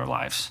telling with our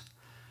lives.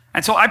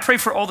 And so I pray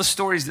for all the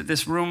stories that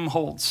this room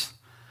holds.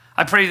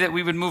 I pray that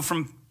we would move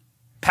from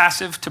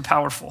passive to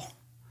powerful.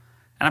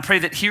 And I pray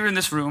that here in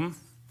this room,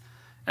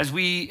 as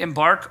we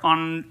embark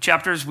on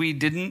chapters we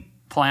didn't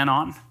plan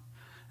on,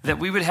 that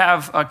we would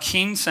have a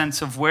keen sense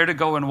of where to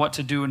go and what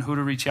to do and who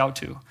to reach out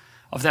to,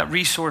 of that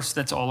resource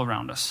that's all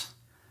around us.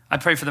 I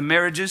pray for the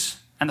marriages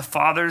and the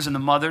fathers and the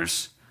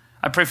mothers.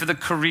 I pray for the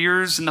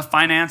careers and the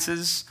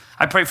finances.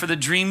 I pray for the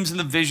dreams and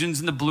the visions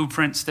and the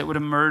blueprints that would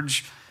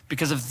emerge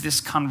because of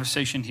this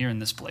conversation here in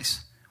this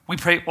place. We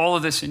pray all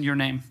of this in your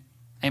name.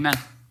 Amen.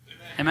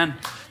 Amen.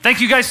 Thank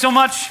you guys so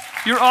much.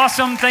 You're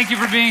awesome. Thank you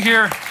for being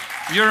here.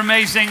 You're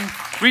amazing.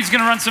 Reed's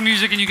going to run some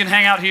music, and you can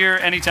hang out here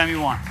anytime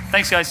you want.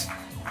 Thanks, guys.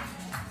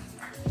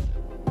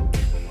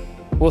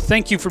 Well,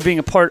 thank you for being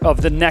a part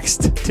of the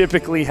next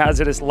Typically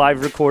Hazardous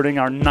live recording,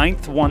 our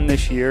 9th one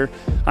this year.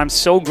 I'm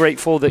so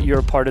grateful that you're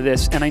a part of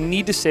this, and I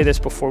need to say this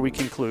before we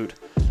conclude.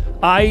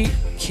 I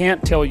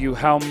can't tell you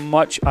how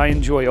much I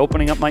enjoy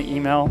opening up my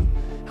email,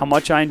 how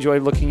much I enjoy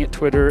looking at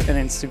Twitter and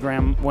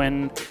Instagram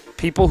when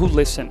people who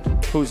listen,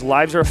 whose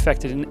lives are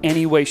affected in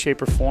any way,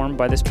 shape, or form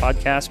by this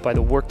podcast, by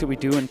the work that we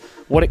do and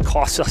what it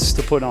costs us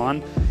to put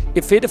on,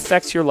 if it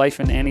affects your life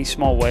in any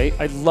small way,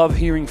 I love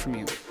hearing from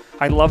you.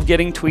 I love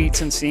getting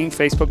tweets and seeing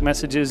Facebook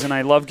messages, and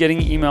I love getting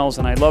emails,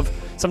 and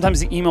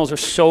sometimes the emails are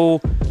so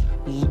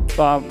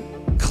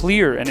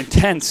clear and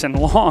intense and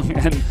long,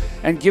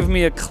 and give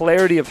me a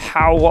clarity of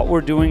how what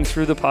we're doing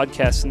through the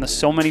podcast and the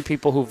so many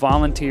people who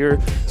volunteer,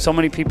 so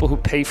many people who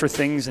pay for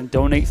things and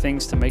donate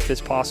things to make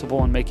this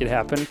possible and make it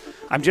happen.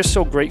 I'm just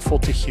so grateful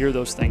to hear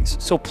those things.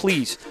 So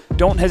please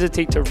don't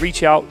hesitate to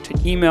reach out,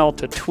 to email,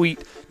 to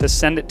tweet, to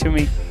send it to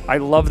me. I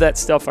love that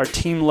stuff. Our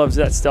team loves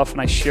that stuff, and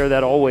I share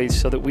that always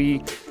so that we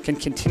can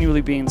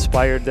continually be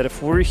inspired that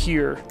if we're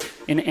here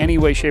in any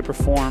way, shape, or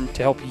form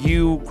to help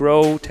you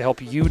grow, to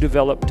help you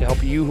develop, to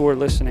help you who are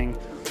listening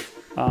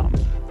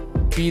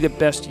be the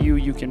best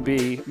you can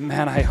be,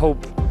 man, I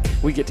hope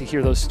we get to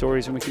hear those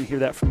stories and we can hear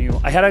that from you.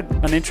 I had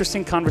an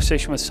interesting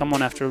conversation with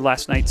someone after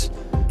last night's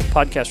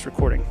podcast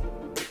recording.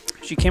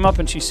 She came up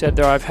and she said,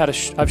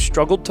 I've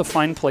struggled to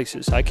find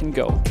places I can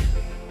go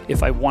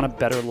if I want a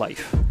better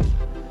life.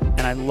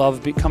 And I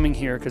love coming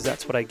here because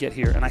that's what I get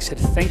here. And I said,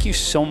 thank you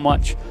so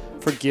much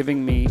for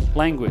giving me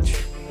language,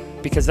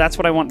 because that's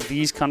what I want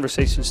these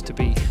conversations to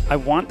be. I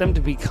want them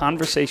to be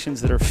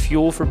conversations that are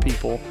fuel for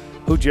people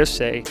who just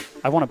say,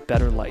 I want a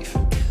better life.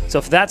 So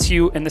if that's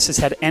you and this has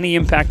had any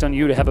impact on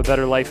you to have a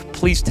better life,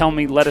 please tell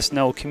me, let us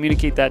know,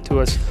 communicate that to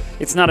us.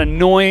 It's not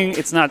annoying,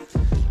 it's not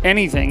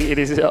anything. It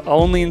is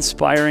only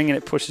inspiring, and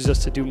it pushes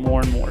us to do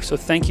more and more. So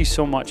thank you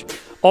so much.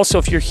 Also,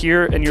 if you're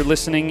here and you're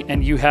listening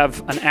and you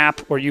have an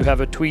app or you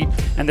have a tweet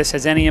and this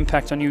has any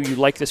impact on you, you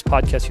like this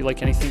podcast, you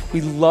like anything,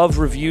 we love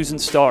reviews and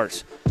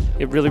stars.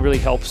 It really, really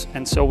helps.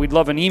 And so we'd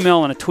love an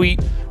email and a tweet.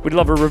 We'd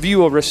love a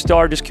review or a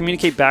star. Just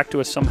communicate back to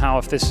us somehow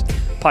if this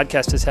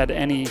podcast has had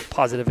any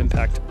positive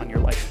impact on your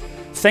life.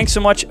 Thanks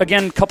so much.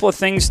 Again, a couple of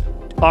things.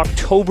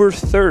 October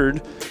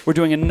 3rd, we're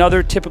doing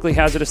another Typically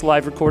Hazardous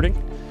live recording.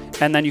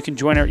 And then you can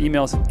join our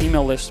email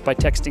list by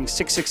texting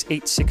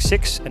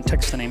 66866 and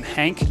text the name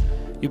Hank.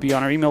 You'll be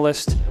on our email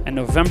list. And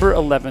November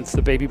 11th,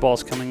 the baby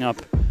ball's coming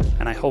up,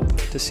 and I hope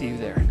to see you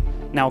there.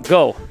 Now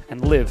go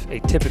and live a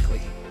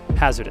typically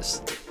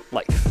hazardous